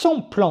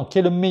 Son plan qui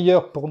est le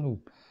meilleur pour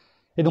nous.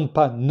 Et non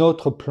pas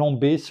notre plan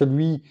B,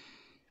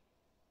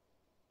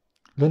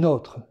 le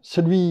nôtre.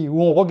 Celui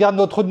où on regarde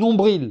notre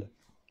nombril,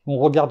 où on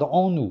regarde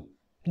en nous.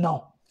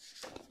 Non.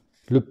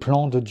 Le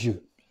plan de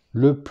Dieu.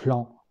 Le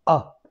plan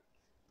A.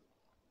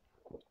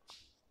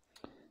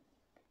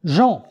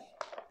 Jean,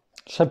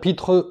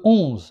 chapitre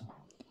 11,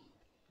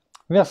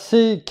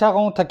 versets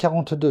 40 à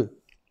 42.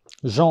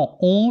 Jean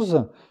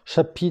 11,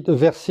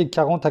 versets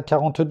 40 à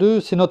 42,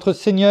 c'est notre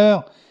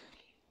Seigneur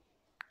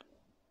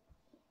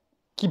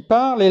qui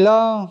parle, et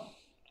là,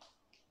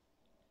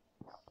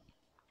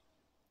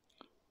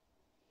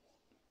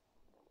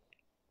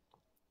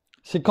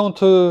 c'est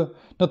quand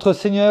notre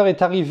Seigneur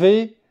est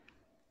arrivé,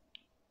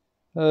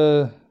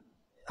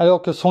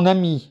 alors que son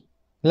ami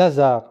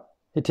Lazare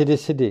était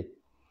décédé.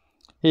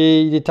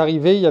 Et il est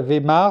arrivé, il y avait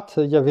Marthe,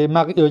 il y avait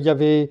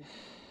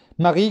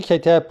Marie qui a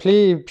été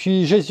appelée, et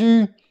puis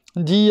Jésus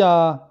dit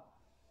à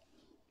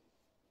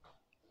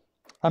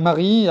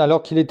Marie,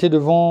 alors qu'il était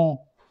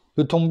devant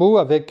le tombeau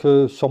avec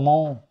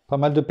sûrement pas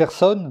mal de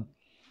personnes,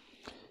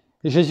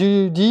 et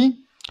Jésus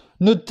dit, «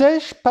 Ne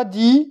t'ai-je pas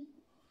dit ?»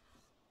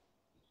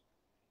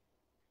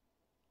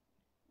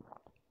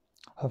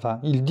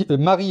 Enfin,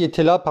 Marie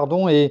était là,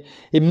 pardon, et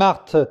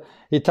Marthe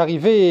est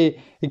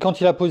arrivée, et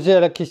quand il a posé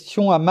la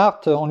question à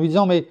Marthe en lui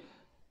disant, « Mais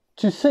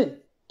tu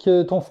sais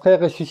que ton frère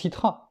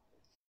ressuscitera ?»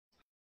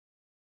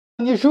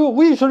 derniers jours.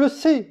 Oui, je le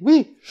sais,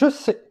 oui, je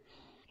sais.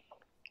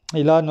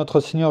 Et là, notre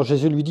Seigneur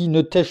Jésus lui dit,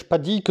 ne t'ai-je pas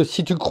dit que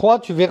si tu crois,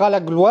 tu verras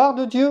la gloire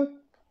de Dieu?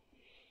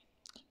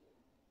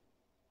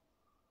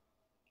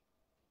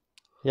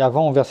 Et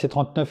avant, au verset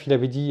 39, il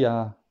avait dit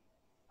à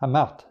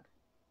Marthe,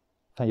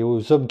 enfin, et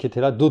aux hommes qui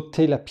étaient là,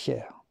 d'ôter la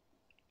pierre.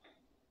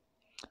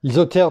 Ils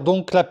ôtèrent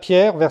donc la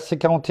pierre, verset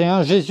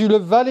 41, Jésus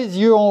leva les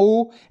yeux en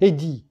haut et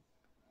dit,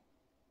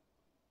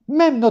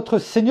 même notre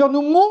Seigneur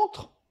nous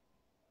montre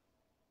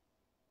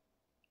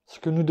ce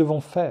que nous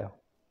devons faire.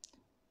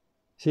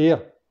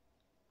 C'est-à-dire,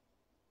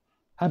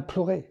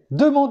 implorer,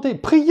 demander,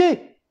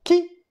 prier.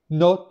 Qui?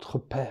 Notre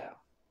Père.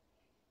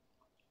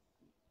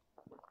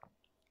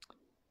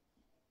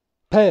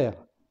 Père,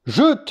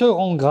 je te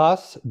rends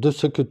grâce de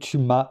ce que tu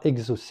m'as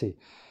exaucé.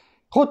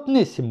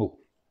 Retenez ces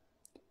mots.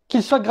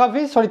 Qu'ils soient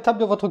gravés sur les tables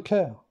de votre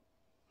cœur.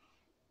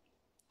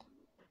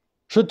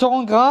 Je te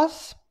rends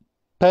grâce,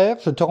 Père,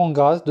 je te rends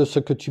grâce de ce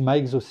que tu m'as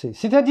exaucé.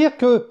 C'est-à-dire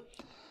que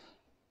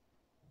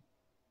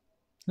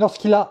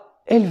lorsqu'il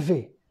a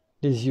élevé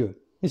les yeux,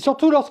 et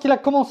surtout lorsqu'il a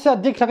commencé à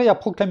déclarer, à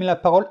proclamer la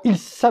parole, il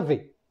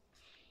savait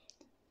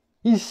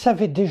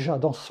déjà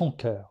dans son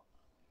cœur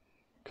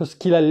que ce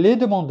qu'il allait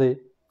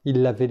demander,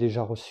 il l'avait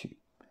déjà reçu.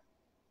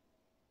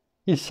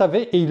 Il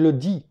savait et il le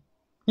dit.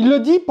 Il le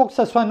dit pour que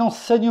ça soit un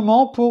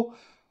enseignement pour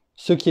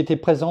ceux qui étaient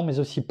présents, mais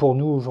aussi pour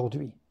nous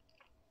aujourd'hui.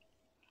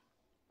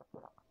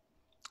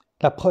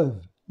 La preuve,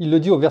 il le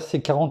dit au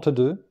verset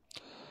 42.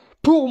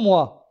 « Pour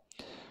moi,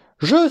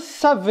 je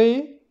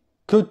savais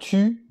que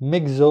tu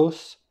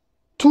m'exauces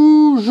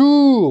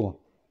toujours. »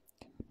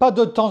 Pas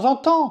de temps en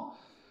temps.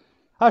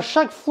 À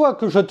chaque fois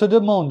que je te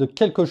demande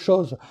quelque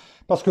chose,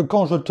 parce que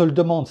quand je te le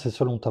demande, c'est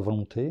selon ta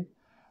volonté,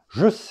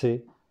 je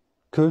sais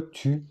que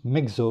tu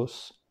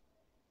m'exauces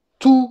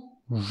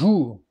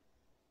toujours.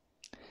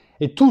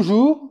 Et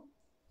toujours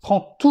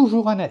prend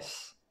toujours un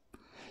S.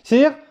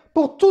 C'est-à-dire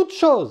pour toute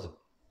chose.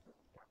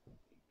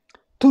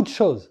 Toute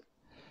chose.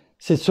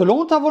 C'est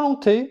selon ta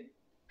volonté.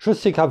 Je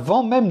sais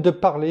qu'avant même de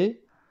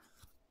parler,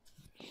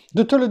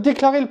 de te le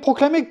déclarer, le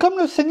proclamer, comme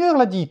le Seigneur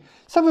l'a dit.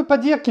 Ça ne veut pas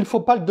dire qu'il ne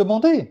faut pas le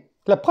demander.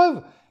 La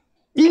preuve,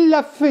 il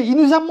l'a fait. Il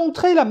nous a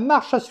montré la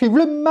marche à suivre,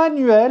 le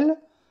manuel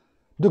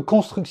de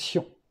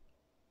construction.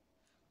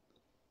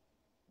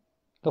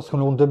 Lorsque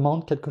l'on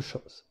demande quelque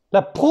chose.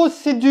 La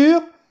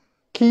procédure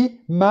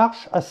qui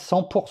marche à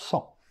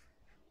 100%.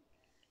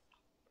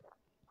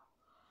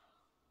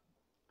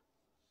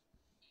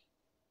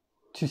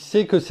 Tu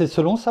sais que c'est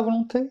selon sa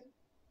volonté.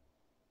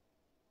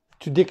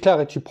 Tu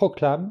déclares et tu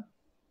proclames,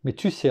 mais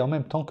tu sais en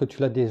même temps que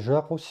tu l'as déjà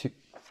reçu.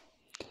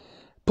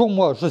 Pour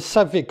moi, je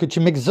savais que tu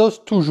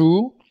m'exauces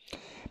toujours,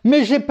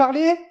 mais j'ai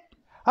parlé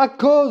à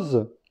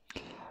cause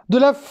de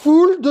la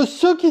foule de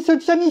ceux qui se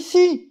tiennent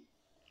ici,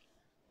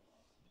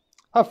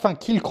 afin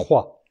qu'ils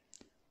croient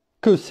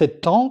que c'est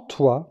toi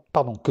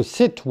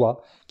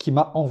qui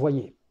m'as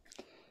envoyé.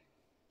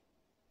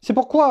 C'est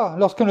pourquoi,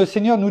 lorsque le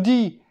Seigneur nous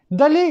dit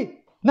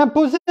d'aller,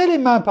 d'imposer les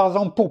mains, par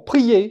exemple, pour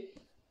prier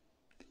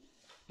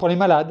pour les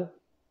malades,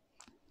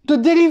 de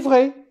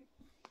délivrer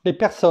les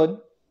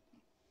personnes,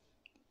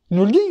 il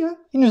nous le dit,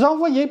 il nous a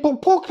envoyés pour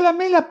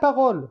proclamer la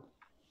parole.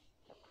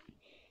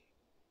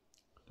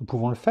 Nous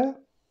pouvons le faire.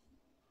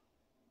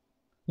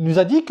 Il nous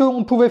a dit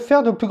qu'on pouvait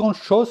faire de plus grandes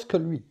choses que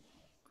lui.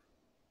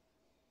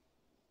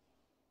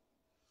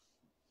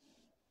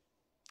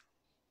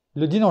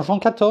 Il le dit dans Jean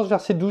 14,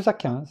 versets 12 à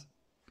 15.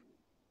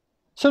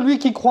 Celui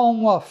qui croit en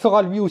moi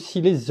fera lui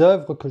aussi les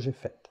œuvres que j'ai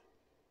faites.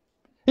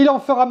 Il en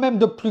fera même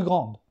de plus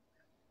grandes.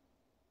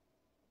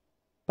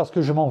 Parce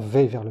que je m'en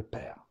vais vers le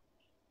Père.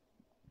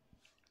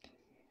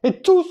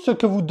 Et tout ce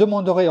que vous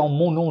demanderez en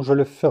mon nom, je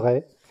le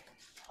ferai,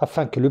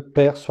 afin que le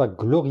Père soit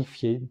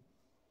glorifié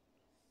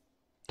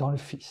dans le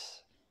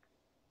Fils.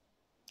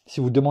 Si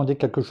vous demandez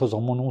quelque chose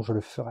en mon nom, je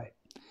le ferai.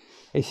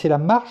 Et c'est la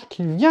marche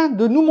qu'il vient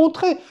de nous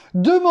montrer.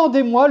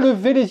 Demandez-moi,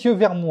 levez les yeux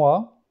vers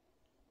moi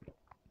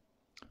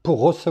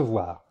pour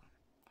recevoir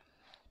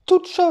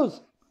toute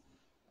chose.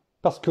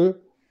 Parce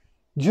que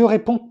Dieu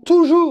répond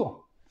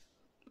toujours.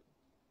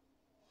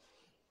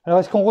 Alors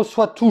est-ce qu'on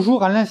reçoit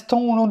toujours à l'instant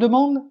où on l'en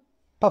demande?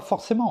 Pas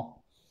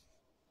forcément.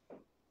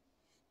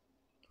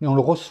 Mais on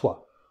le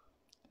reçoit.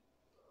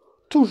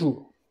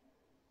 Toujours.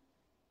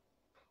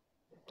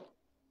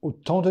 Au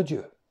temps de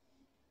Dieu.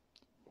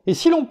 Et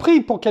si l'on prie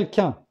pour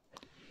quelqu'un,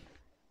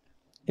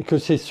 et que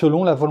c'est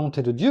selon la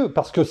volonté de Dieu,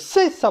 parce que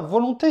c'est sa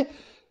volonté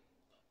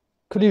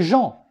que les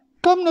gens,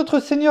 comme notre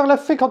Seigneur l'a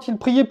fait quand il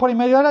priait pour les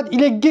malades,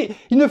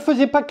 il ne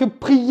faisait pas que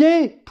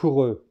prier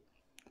pour eux.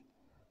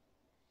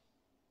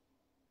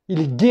 Il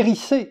les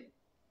guérissait.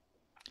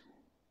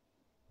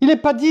 Il n'est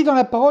pas dit dans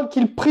la parole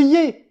qu'il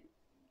priait.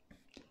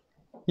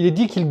 Il est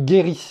dit qu'il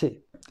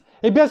guérissait.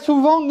 Et bien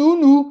souvent,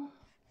 nous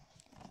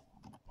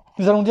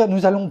allons dire,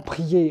 nous allons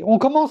prier. On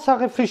commence à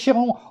réfléchir,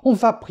 on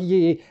va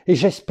prier, et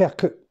j'espère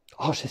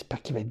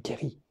qu'il va être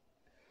guéri.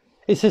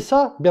 Et c'est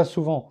ça, bien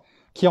souvent,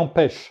 qui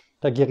empêche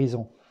la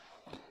guérison.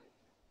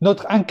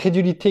 Notre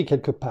incrédulité,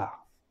 quelque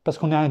part, parce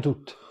qu'on a un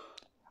doute.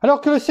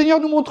 Alors que le Seigneur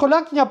nous montre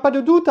là qu'il n'y a pas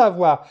de doute à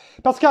avoir.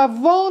 Parce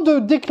qu'avant de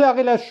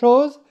déclarer la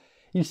chose,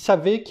 il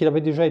savait qu'il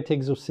avait déjà été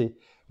exaucé.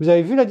 Vous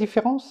avez vu la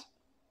différence?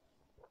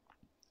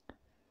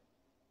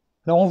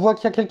 Alors on voit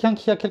qu'il y a quelqu'un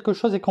qui a quelque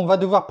chose et qu'on va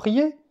devoir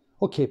prier.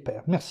 Ok,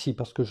 Père, merci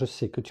parce que je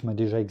sais que tu m'as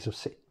déjà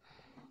exaucé.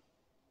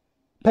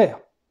 Père,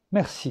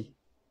 merci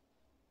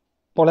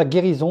pour la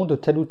guérison de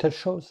telle ou telle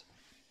chose,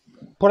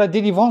 pour la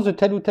délivrance de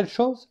telle ou telle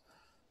chose.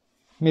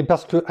 Mais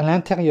parce qu'à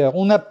l'intérieur,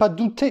 on n'a pas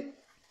douté.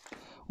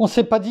 On ne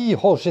s'est pas dit,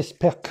 oh,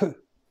 j'espère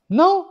que.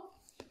 Non,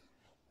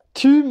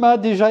 tu m'as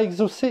déjà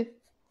exaucé.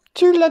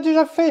 Tu l'as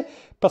déjà fait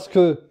parce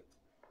que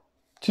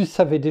tu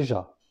savais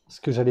déjà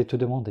ce que j'allais te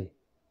demander.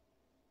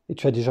 Et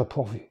tu as déjà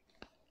pourvu.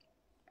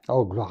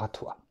 Oh, gloire à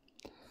toi.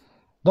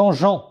 Dans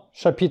Jean,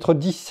 chapitre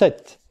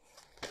 17,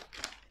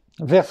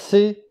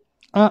 versets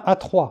 1 à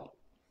 3,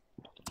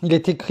 il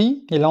est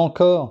écrit, et là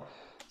encore,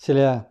 c'est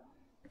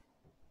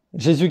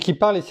Jésus qui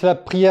parle, et c'est la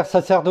prière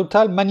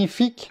sacerdotale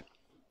magnifique.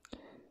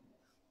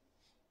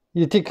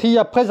 Il est écrit,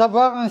 après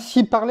avoir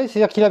ainsi parlé,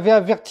 c'est-à-dire qu'il avait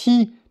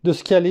averti de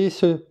ce qui allait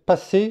se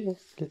passer,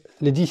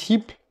 les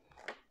disciples,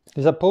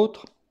 les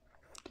apôtres,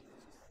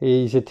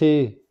 et ils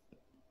étaient,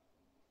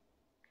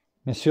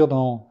 bien sûr,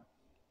 dans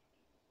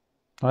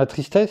la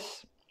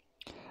tristesse.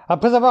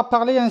 Après avoir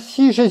parlé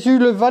ainsi, Jésus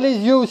leva les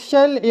yeux au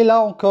ciel, et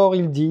là encore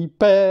il dit, «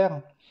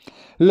 Père,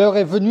 l'heure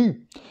est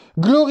venue,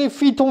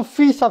 glorifie ton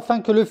Fils afin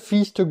que le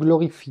Fils te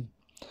glorifie,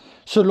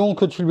 selon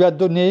que tu lui as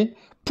donné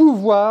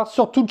pouvoir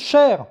sur toute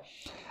chair,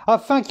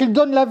 afin qu'il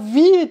donne la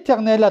vie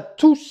éternelle à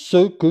tous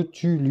ceux que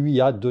tu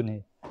lui as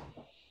donnés. »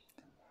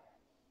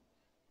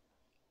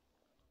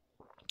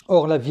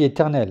 Or, la vie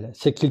éternelle,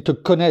 c'est qu'ils te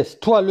connaissent,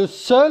 toi le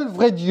seul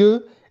vrai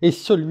Dieu et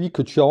celui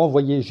que tu as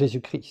envoyé,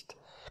 Jésus-Christ.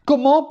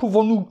 Comment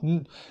pouvons-nous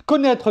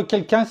connaître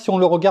quelqu'un si on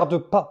ne le regarde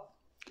pas?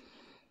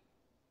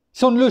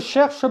 Si on ne le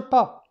cherche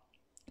pas?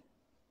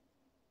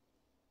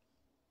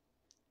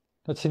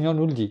 Notre Seigneur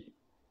nous le dit.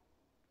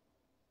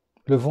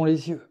 Levons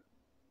les yeux,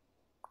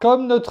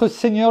 comme notre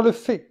Seigneur le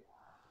fait.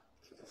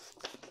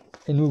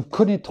 Et nous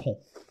connaîtrons,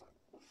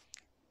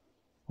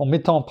 en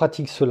mettant en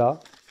pratique cela,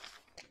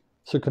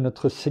 ce que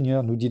notre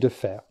Seigneur nous dit de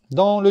faire.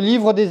 Dans le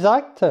livre des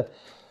Actes,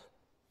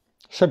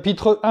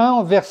 chapitre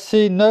 1,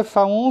 versets 9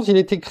 à 11, il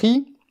est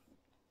écrit, «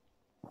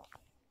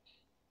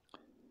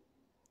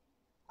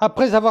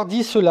 Après avoir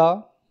dit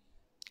cela,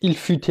 il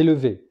fut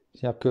élevé. »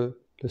 C'est-à-dire que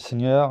le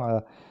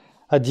Seigneur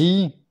a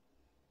dit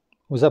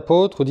aux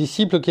apôtres, aux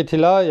disciples qui étaient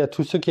là et à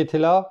tous ceux qui étaient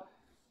là,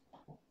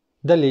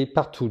 d'aller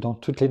partout dans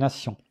toutes les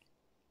nations.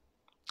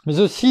 Mais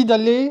aussi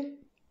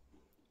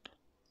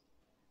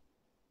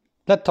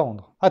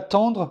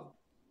attendre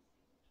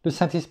le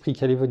Saint-Esprit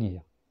qui allait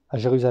venir à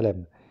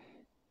Jérusalem.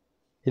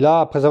 Et là,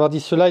 après avoir dit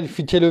cela, il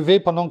fut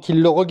élevé pendant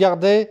qu'ils le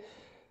regardaient,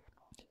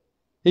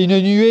 et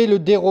une nuée le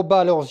déroba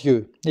à leurs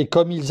yeux. Et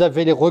comme ils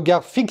avaient les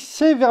regards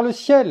fixés vers le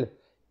ciel,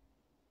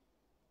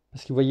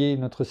 parce qu'ils voyaient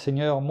notre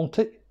Seigneur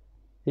monter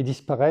et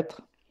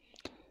disparaître,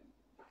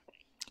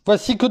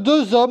 voici que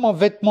deux hommes en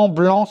vêtements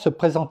blancs se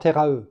présentèrent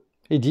à eux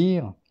et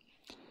dirent,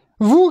 «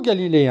 Vous,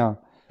 Galiléens,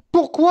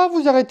 pourquoi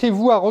vous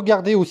arrêtez-vous à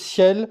regarder au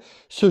ciel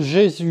ce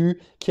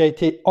Jésus qui a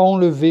été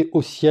enlevé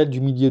au ciel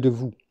du milieu de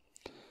vous?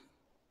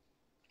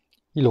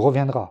 Il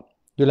reviendra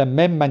de la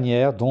même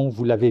manière dont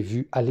vous l'avez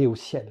vu aller au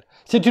ciel. »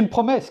 C'est une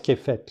promesse qui est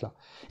faite là.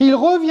 Il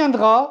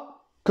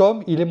reviendra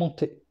comme il est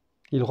monté.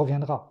 Il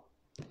reviendra.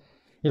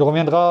 Il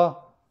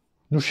reviendra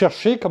nous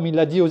chercher, comme il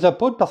l'a dit aux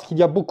apôtres, parce qu'il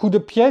y a beaucoup de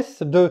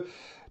pièces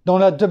dans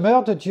la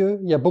demeure de Dieu.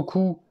 Il y a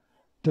beaucoup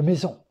de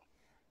maisons.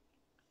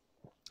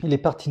 Il est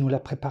parti nous la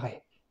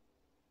préparer.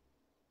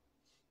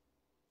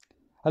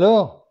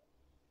 Alors,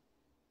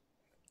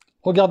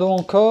 regardons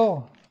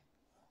encore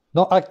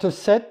dans Acte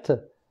 7,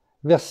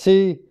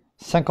 versets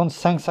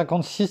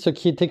 55-56, ce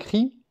qui est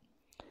écrit.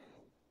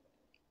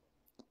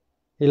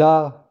 Et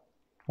là,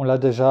 on a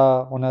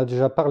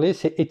déjà parlé,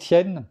 c'est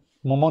Étienne,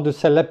 au moment de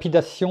sa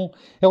lapidation.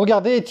 Et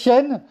regardez,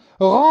 Étienne,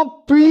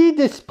 rempli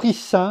d'Esprit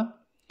Saint,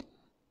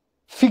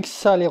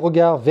 fixa les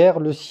regards vers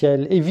le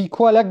ciel et vit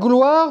quoi? La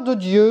gloire de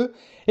Dieu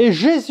et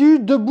Jésus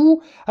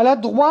debout à la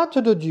droite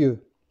de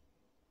Dieu.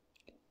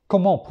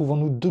 Comment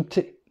pouvons-nous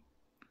douter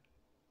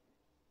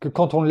que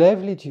quand on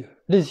lève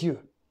les yeux,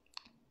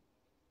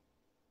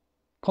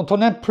 quand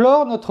on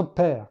implore notre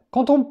Père,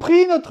 quand on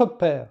prie notre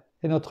Père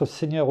et notre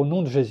Seigneur au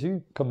nom de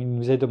Jésus, comme il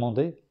nous est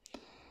demandé,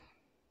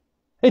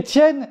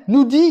 Étienne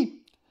nous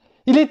dit,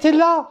 il était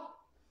là,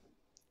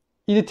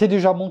 il était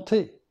déjà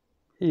monté,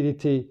 il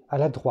était à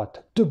la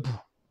droite,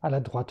 debout, à la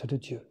droite de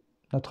Dieu,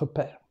 notre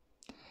Père.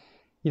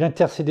 Il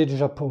intercédait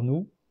déjà pour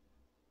nous,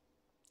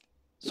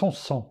 son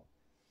sang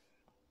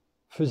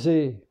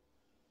faisait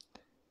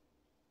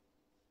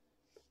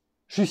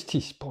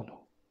justice pour nous.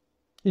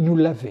 Il nous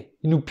lavait,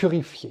 il nous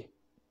purifiait,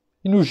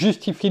 il nous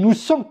justifiait, il nous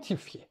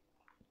sanctifiait.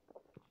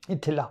 Il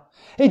était là.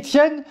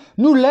 Étienne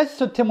nous laisse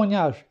ce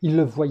témoignage. Il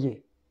le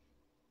voyait.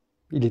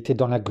 Il était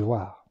dans la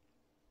gloire.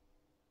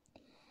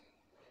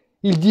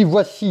 Il dit,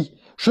 voici,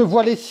 je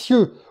vois les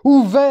cieux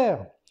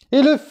ouverts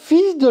et le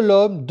Fils de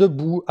l'homme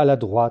debout à la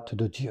droite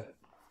de Dieu.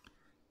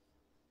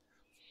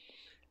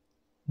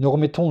 Ne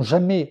remettons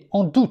jamais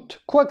en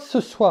doute quoi que ce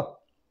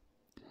soit.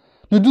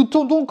 Ne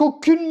doutons donc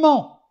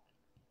aucunement,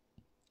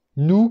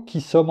 nous qui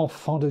sommes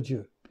enfants de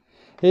Dieu.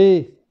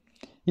 Et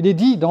il est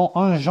dit dans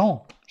 1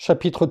 Jean,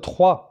 chapitre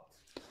 3,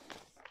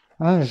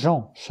 1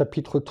 Jean,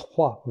 chapitre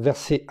 3,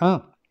 verset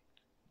 1.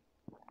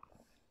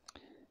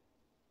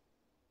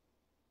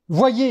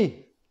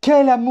 Voyez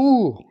quel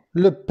amour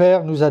le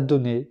Père nous a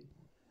donné,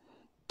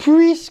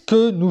 puisque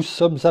nous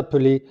sommes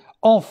appelés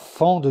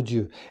enfants de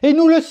Dieu. Et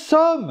nous le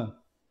sommes.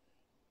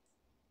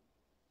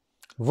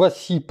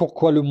 Voici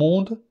pourquoi le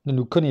monde ne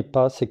nous connaît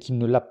pas, c'est qu'il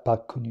ne l'a pas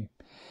connu.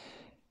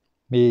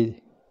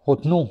 Mais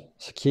retenons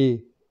ce qui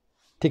est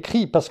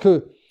écrit, parce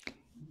que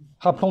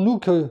rappelons-nous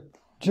que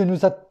Dieu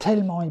nous a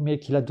tellement aimés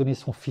qu'il a donné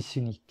son Fils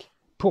unique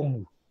pour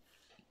nous.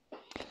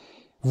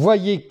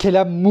 Voyez quel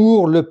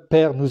amour le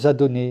Père nous a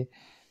donné,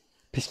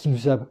 puisqu'il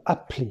nous a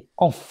appelés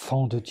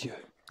enfants de Dieu.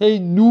 Et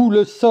nous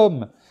le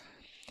sommes.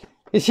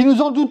 Et si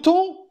nous en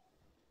doutons,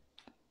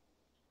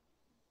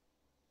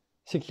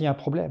 c'est qu'il y a un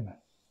problème.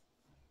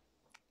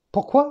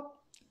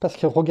 Pourquoi ? Parce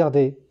que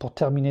regardez, pour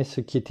terminer ce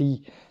qui était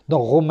dit dans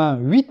Romains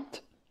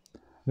 8,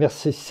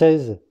 versets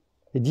 16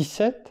 et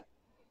 17,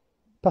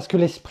 parce que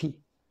l'Esprit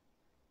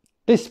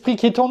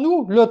qui est en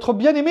nous, notre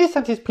bien-aimé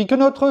Saint-Esprit, que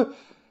notre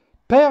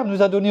Père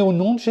nous a donné au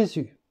nom de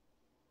Jésus,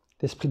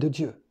 l'Esprit de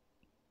Dieu,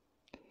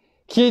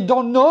 qui est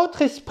dans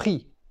notre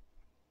esprit,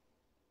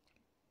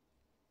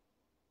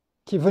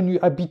 qui est venu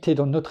habiter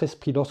dans notre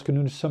esprit lorsque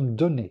nous nous sommes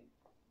donnés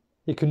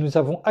et que nous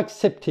avons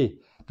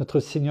accepté notre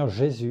Seigneur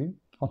Jésus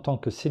en tant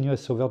que Seigneur et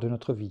Sauveur de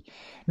notre vie.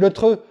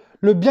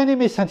 Le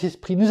bien-aimé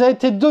Saint-Esprit nous a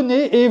été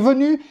donné et est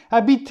venu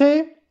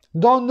habiter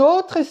dans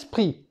notre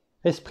esprit,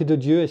 Esprit de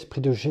Dieu, Esprit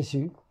de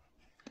Jésus,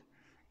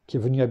 qui est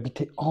venu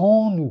habiter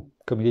en nous,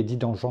 comme il est dit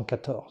dans Jean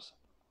 14.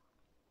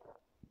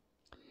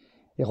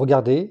 Et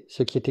regardez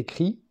ce qui est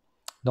écrit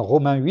dans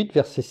Romains 8,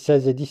 versets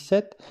 16 et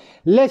 17.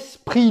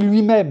 L'Esprit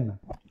lui-même,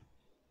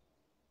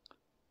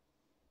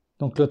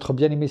 donc notre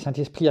bien-aimé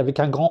Saint-Esprit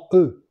avec un grand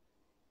E,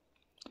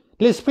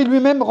 l'Esprit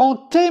lui-même rend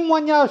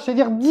témoignage,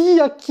 c'est-à-dire dit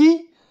à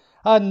qui ?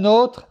 À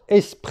notre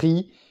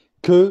esprit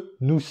que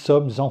nous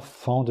sommes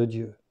enfants de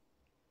Dieu.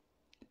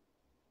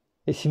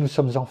 Et si nous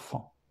sommes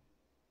enfants,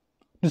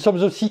 nous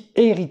sommes aussi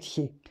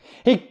héritiers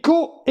et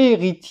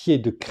co-héritiers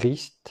de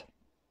Christ,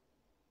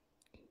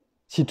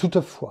 si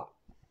toutefois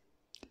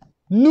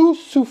nous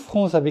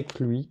souffrons avec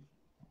lui,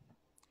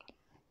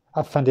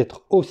 afin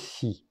d'être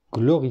aussi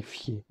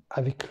glorifiés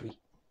avec lui.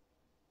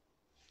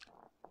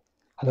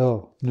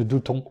 Alors, ne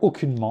doutons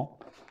aucunement.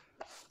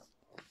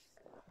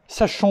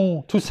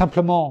 Sachons tout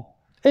simplement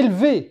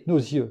élever nos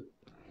yeux,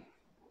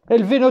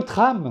 élever notre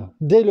âme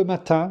dès le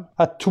matin,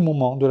 à tout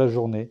moment de la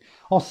journée,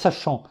 en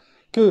sachant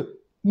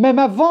que même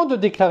avant de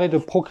déclarer, de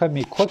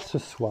proclamer quoi que ce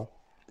soit,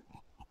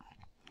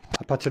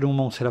 à partir du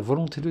moment où c'est la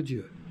volonté de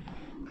Dieu,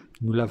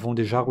 nous l'avons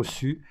déjà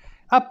reçue.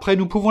 Après,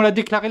 nous pouvons la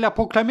déclarer, la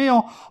proclamer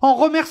en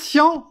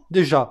remerciant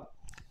déjà,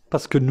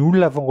 parce que nous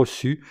l'avons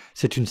reçue,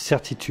 c'est une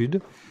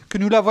certitude, que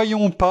nous la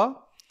voyons ou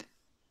pas,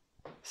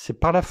 c'est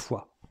par la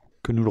foi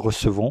que nous le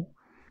recevons,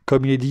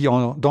 comme il est dit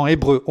dans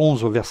Hébreux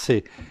 11 au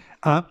verset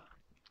 1.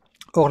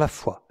 Or la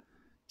foi,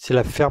 c'est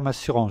la ferme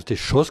assurance des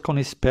choses qu'on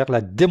espère,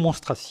 la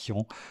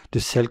démonstration de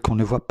celles qu'on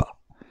ne voit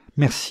pas.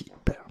 Merci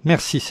Père,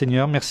 merci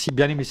Seigneur, merci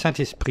bien-aimé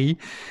Saint-Esprit,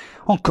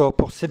 encore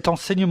pour cet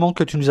enseignement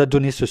que tu nous as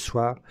donné ce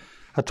soir.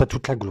 À toi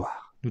toute la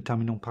gloire. Nous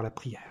terminons par la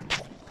prière.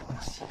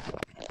 Merci.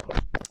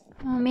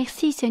 Oh,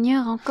 merci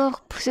Seigneur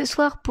encore ce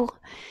soir pour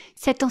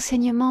cet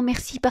enseignement.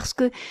 Merci parce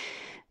que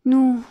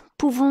nous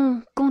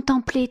pouvons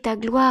contempler ta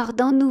gloire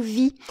dans nos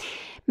vies.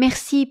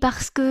 Merci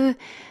parce que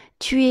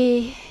tu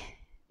es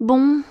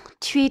bon,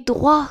 tu es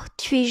droit,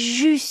 tu es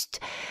juste,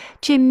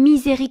 tu es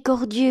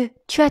miséricordieux.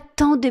 Tu as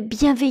tant de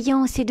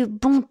bienveillance et de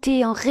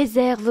bonté en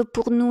réserve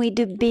pour nous et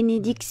de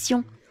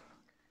bénédiction.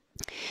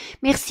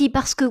 Merci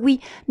parce que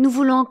oui, nous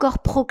voulons encore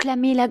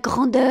proclamer la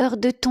grandeur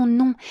de ton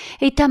nom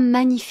et ta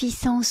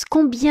magnificence.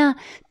 Combien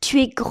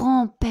tu es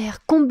grand, Père,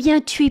 combien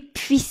tu es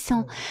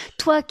puissant,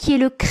 toi qui es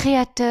le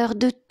créateur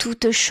de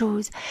toutes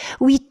choses.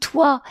 Oui,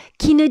 toi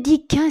qui ne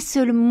dis qu'un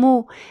seul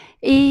mot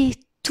et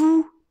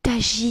tout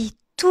agit,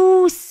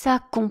 tout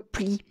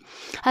s'accomplit.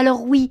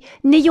 Alors oui,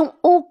 n'ayons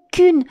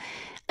aucune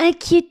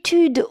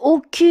inquiétude,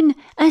 aucune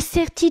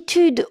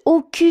incertitude,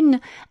 aucune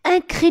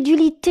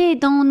incrédulité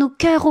dans nos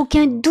cœurs,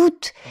 aucun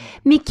doute,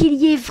 mais qu'il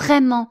y ait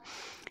vraiment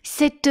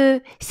cette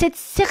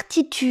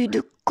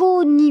certitude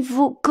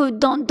que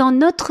dans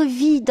notre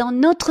vie, dans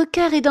notre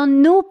cœur et dans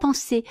nos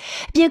pensées,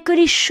 bien que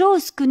les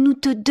choses que nous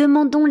te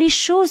demandons, les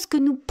choses que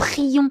nous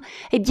prions,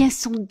 eh bien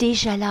sont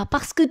déjà là,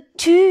 parce que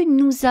tu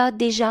nous as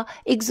déjà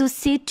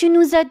exaucés, tu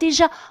nous as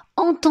déjà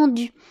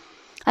entendus.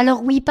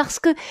 Alors oui, parce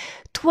que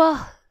toi,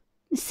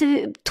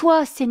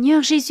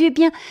 Seigneur Jésus, eh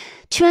bien,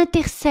 tu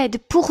intercèdes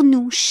pour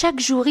nous chaque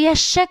jour et à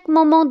chaque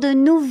moment de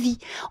nos vies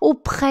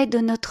auprès de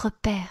notre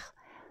Père.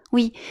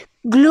 Oui,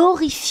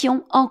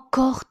 glorifions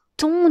encore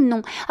ton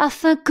nom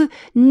afin que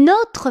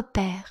notre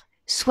Père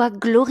soit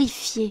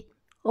glorifié.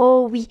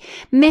 Oh oui,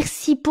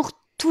 merci pour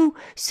tout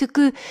ce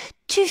que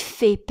tu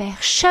fais, Père,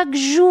 chaque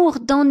jour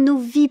dans nos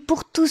vies,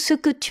 pour tout ce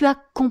que tu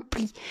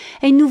accomplis.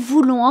 Et nous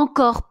voulons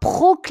encore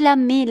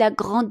proclamer la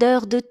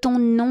grandeur de ton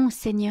nom,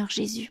 Seigneur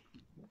Jésus.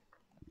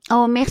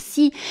 Oh,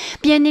 merci,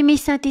 bien-aimé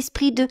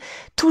Saint-Esprit, de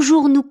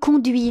toujours nous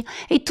conduire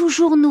et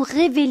toujours nous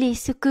révéler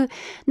ce que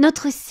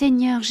notre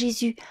Seigneur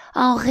Jésus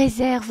a en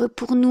réserve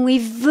pour nous et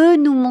veut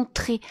nous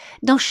montrer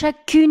dans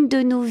chacune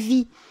de nos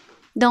vies,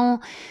 dans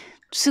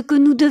ce que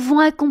nous devons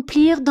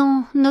accomplir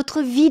dans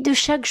notre vie de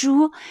chaque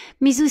jour,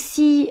 mais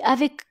aussi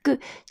avec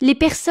les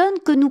personnes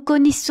que nous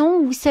connaissons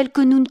ou celles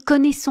que nous ne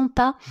connaissons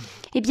pas.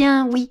 Eh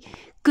bien, oui,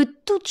 que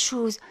toute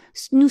chose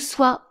nous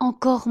soit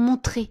encore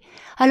montrée.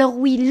 Alors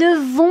oui,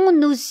 levons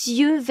nos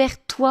yeux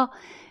vers toi,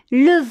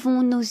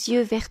 levons nos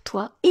yeux vers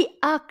toi et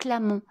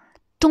acclamons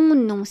ton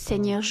nom,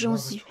 Seigneur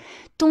Jésus,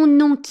 ton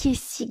nom qui est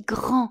si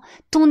grand,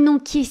 ton nom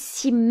qui est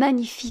si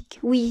magnifique.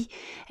 Oui,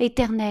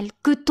 Éternel,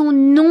 que ton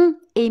nom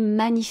est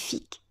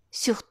magnifique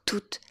sur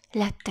toute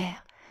la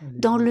terre.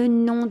 Dans le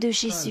nom de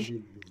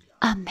Jésus.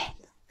 Amen.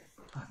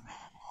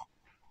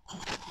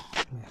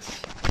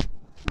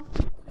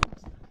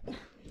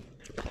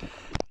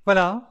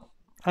 Voilà,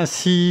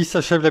 ainsi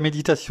s'achève la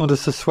méditation de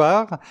ce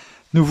soir.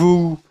 Nous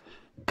vous,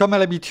 comme à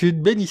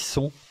l'habitude,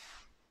 bénissons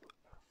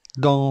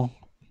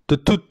de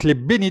toutes les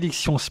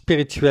bénédictions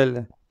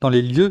spirituelles dans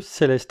les lieux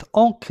célestes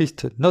en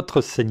Christ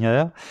notre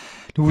Seigneur.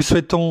 Nous vous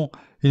souhaitons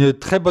une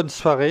très bonne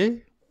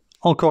soirée.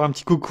 Encore un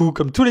petit coucou,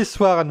 comme tous les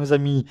soirs, à nos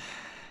amis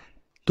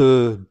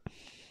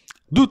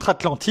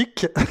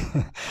d'outre-Atlantique,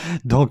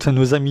 donc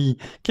nos amis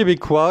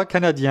québécois,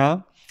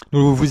 canadiens.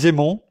 Nous vous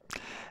aimons.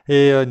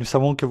 Et nous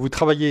savons que vous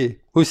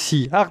travaillez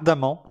aussi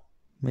ardemment,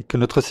 mais que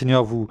notre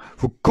Seigneur vous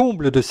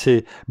comble de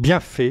ses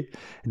bienfaits,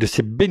 de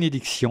ses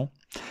bénédictions.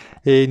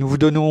 Et nous vous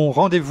donnons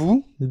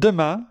rendez-vous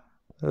demain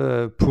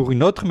pour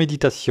une autre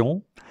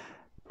méditation.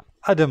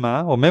 À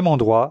demain, au même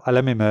endroit, à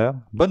la même heure.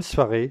 Bonne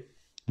soirée,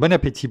 bon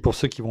appétit pour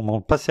ceux qui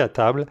vont passer à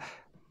table.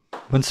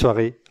 Bonne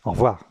soirée, au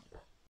revoir.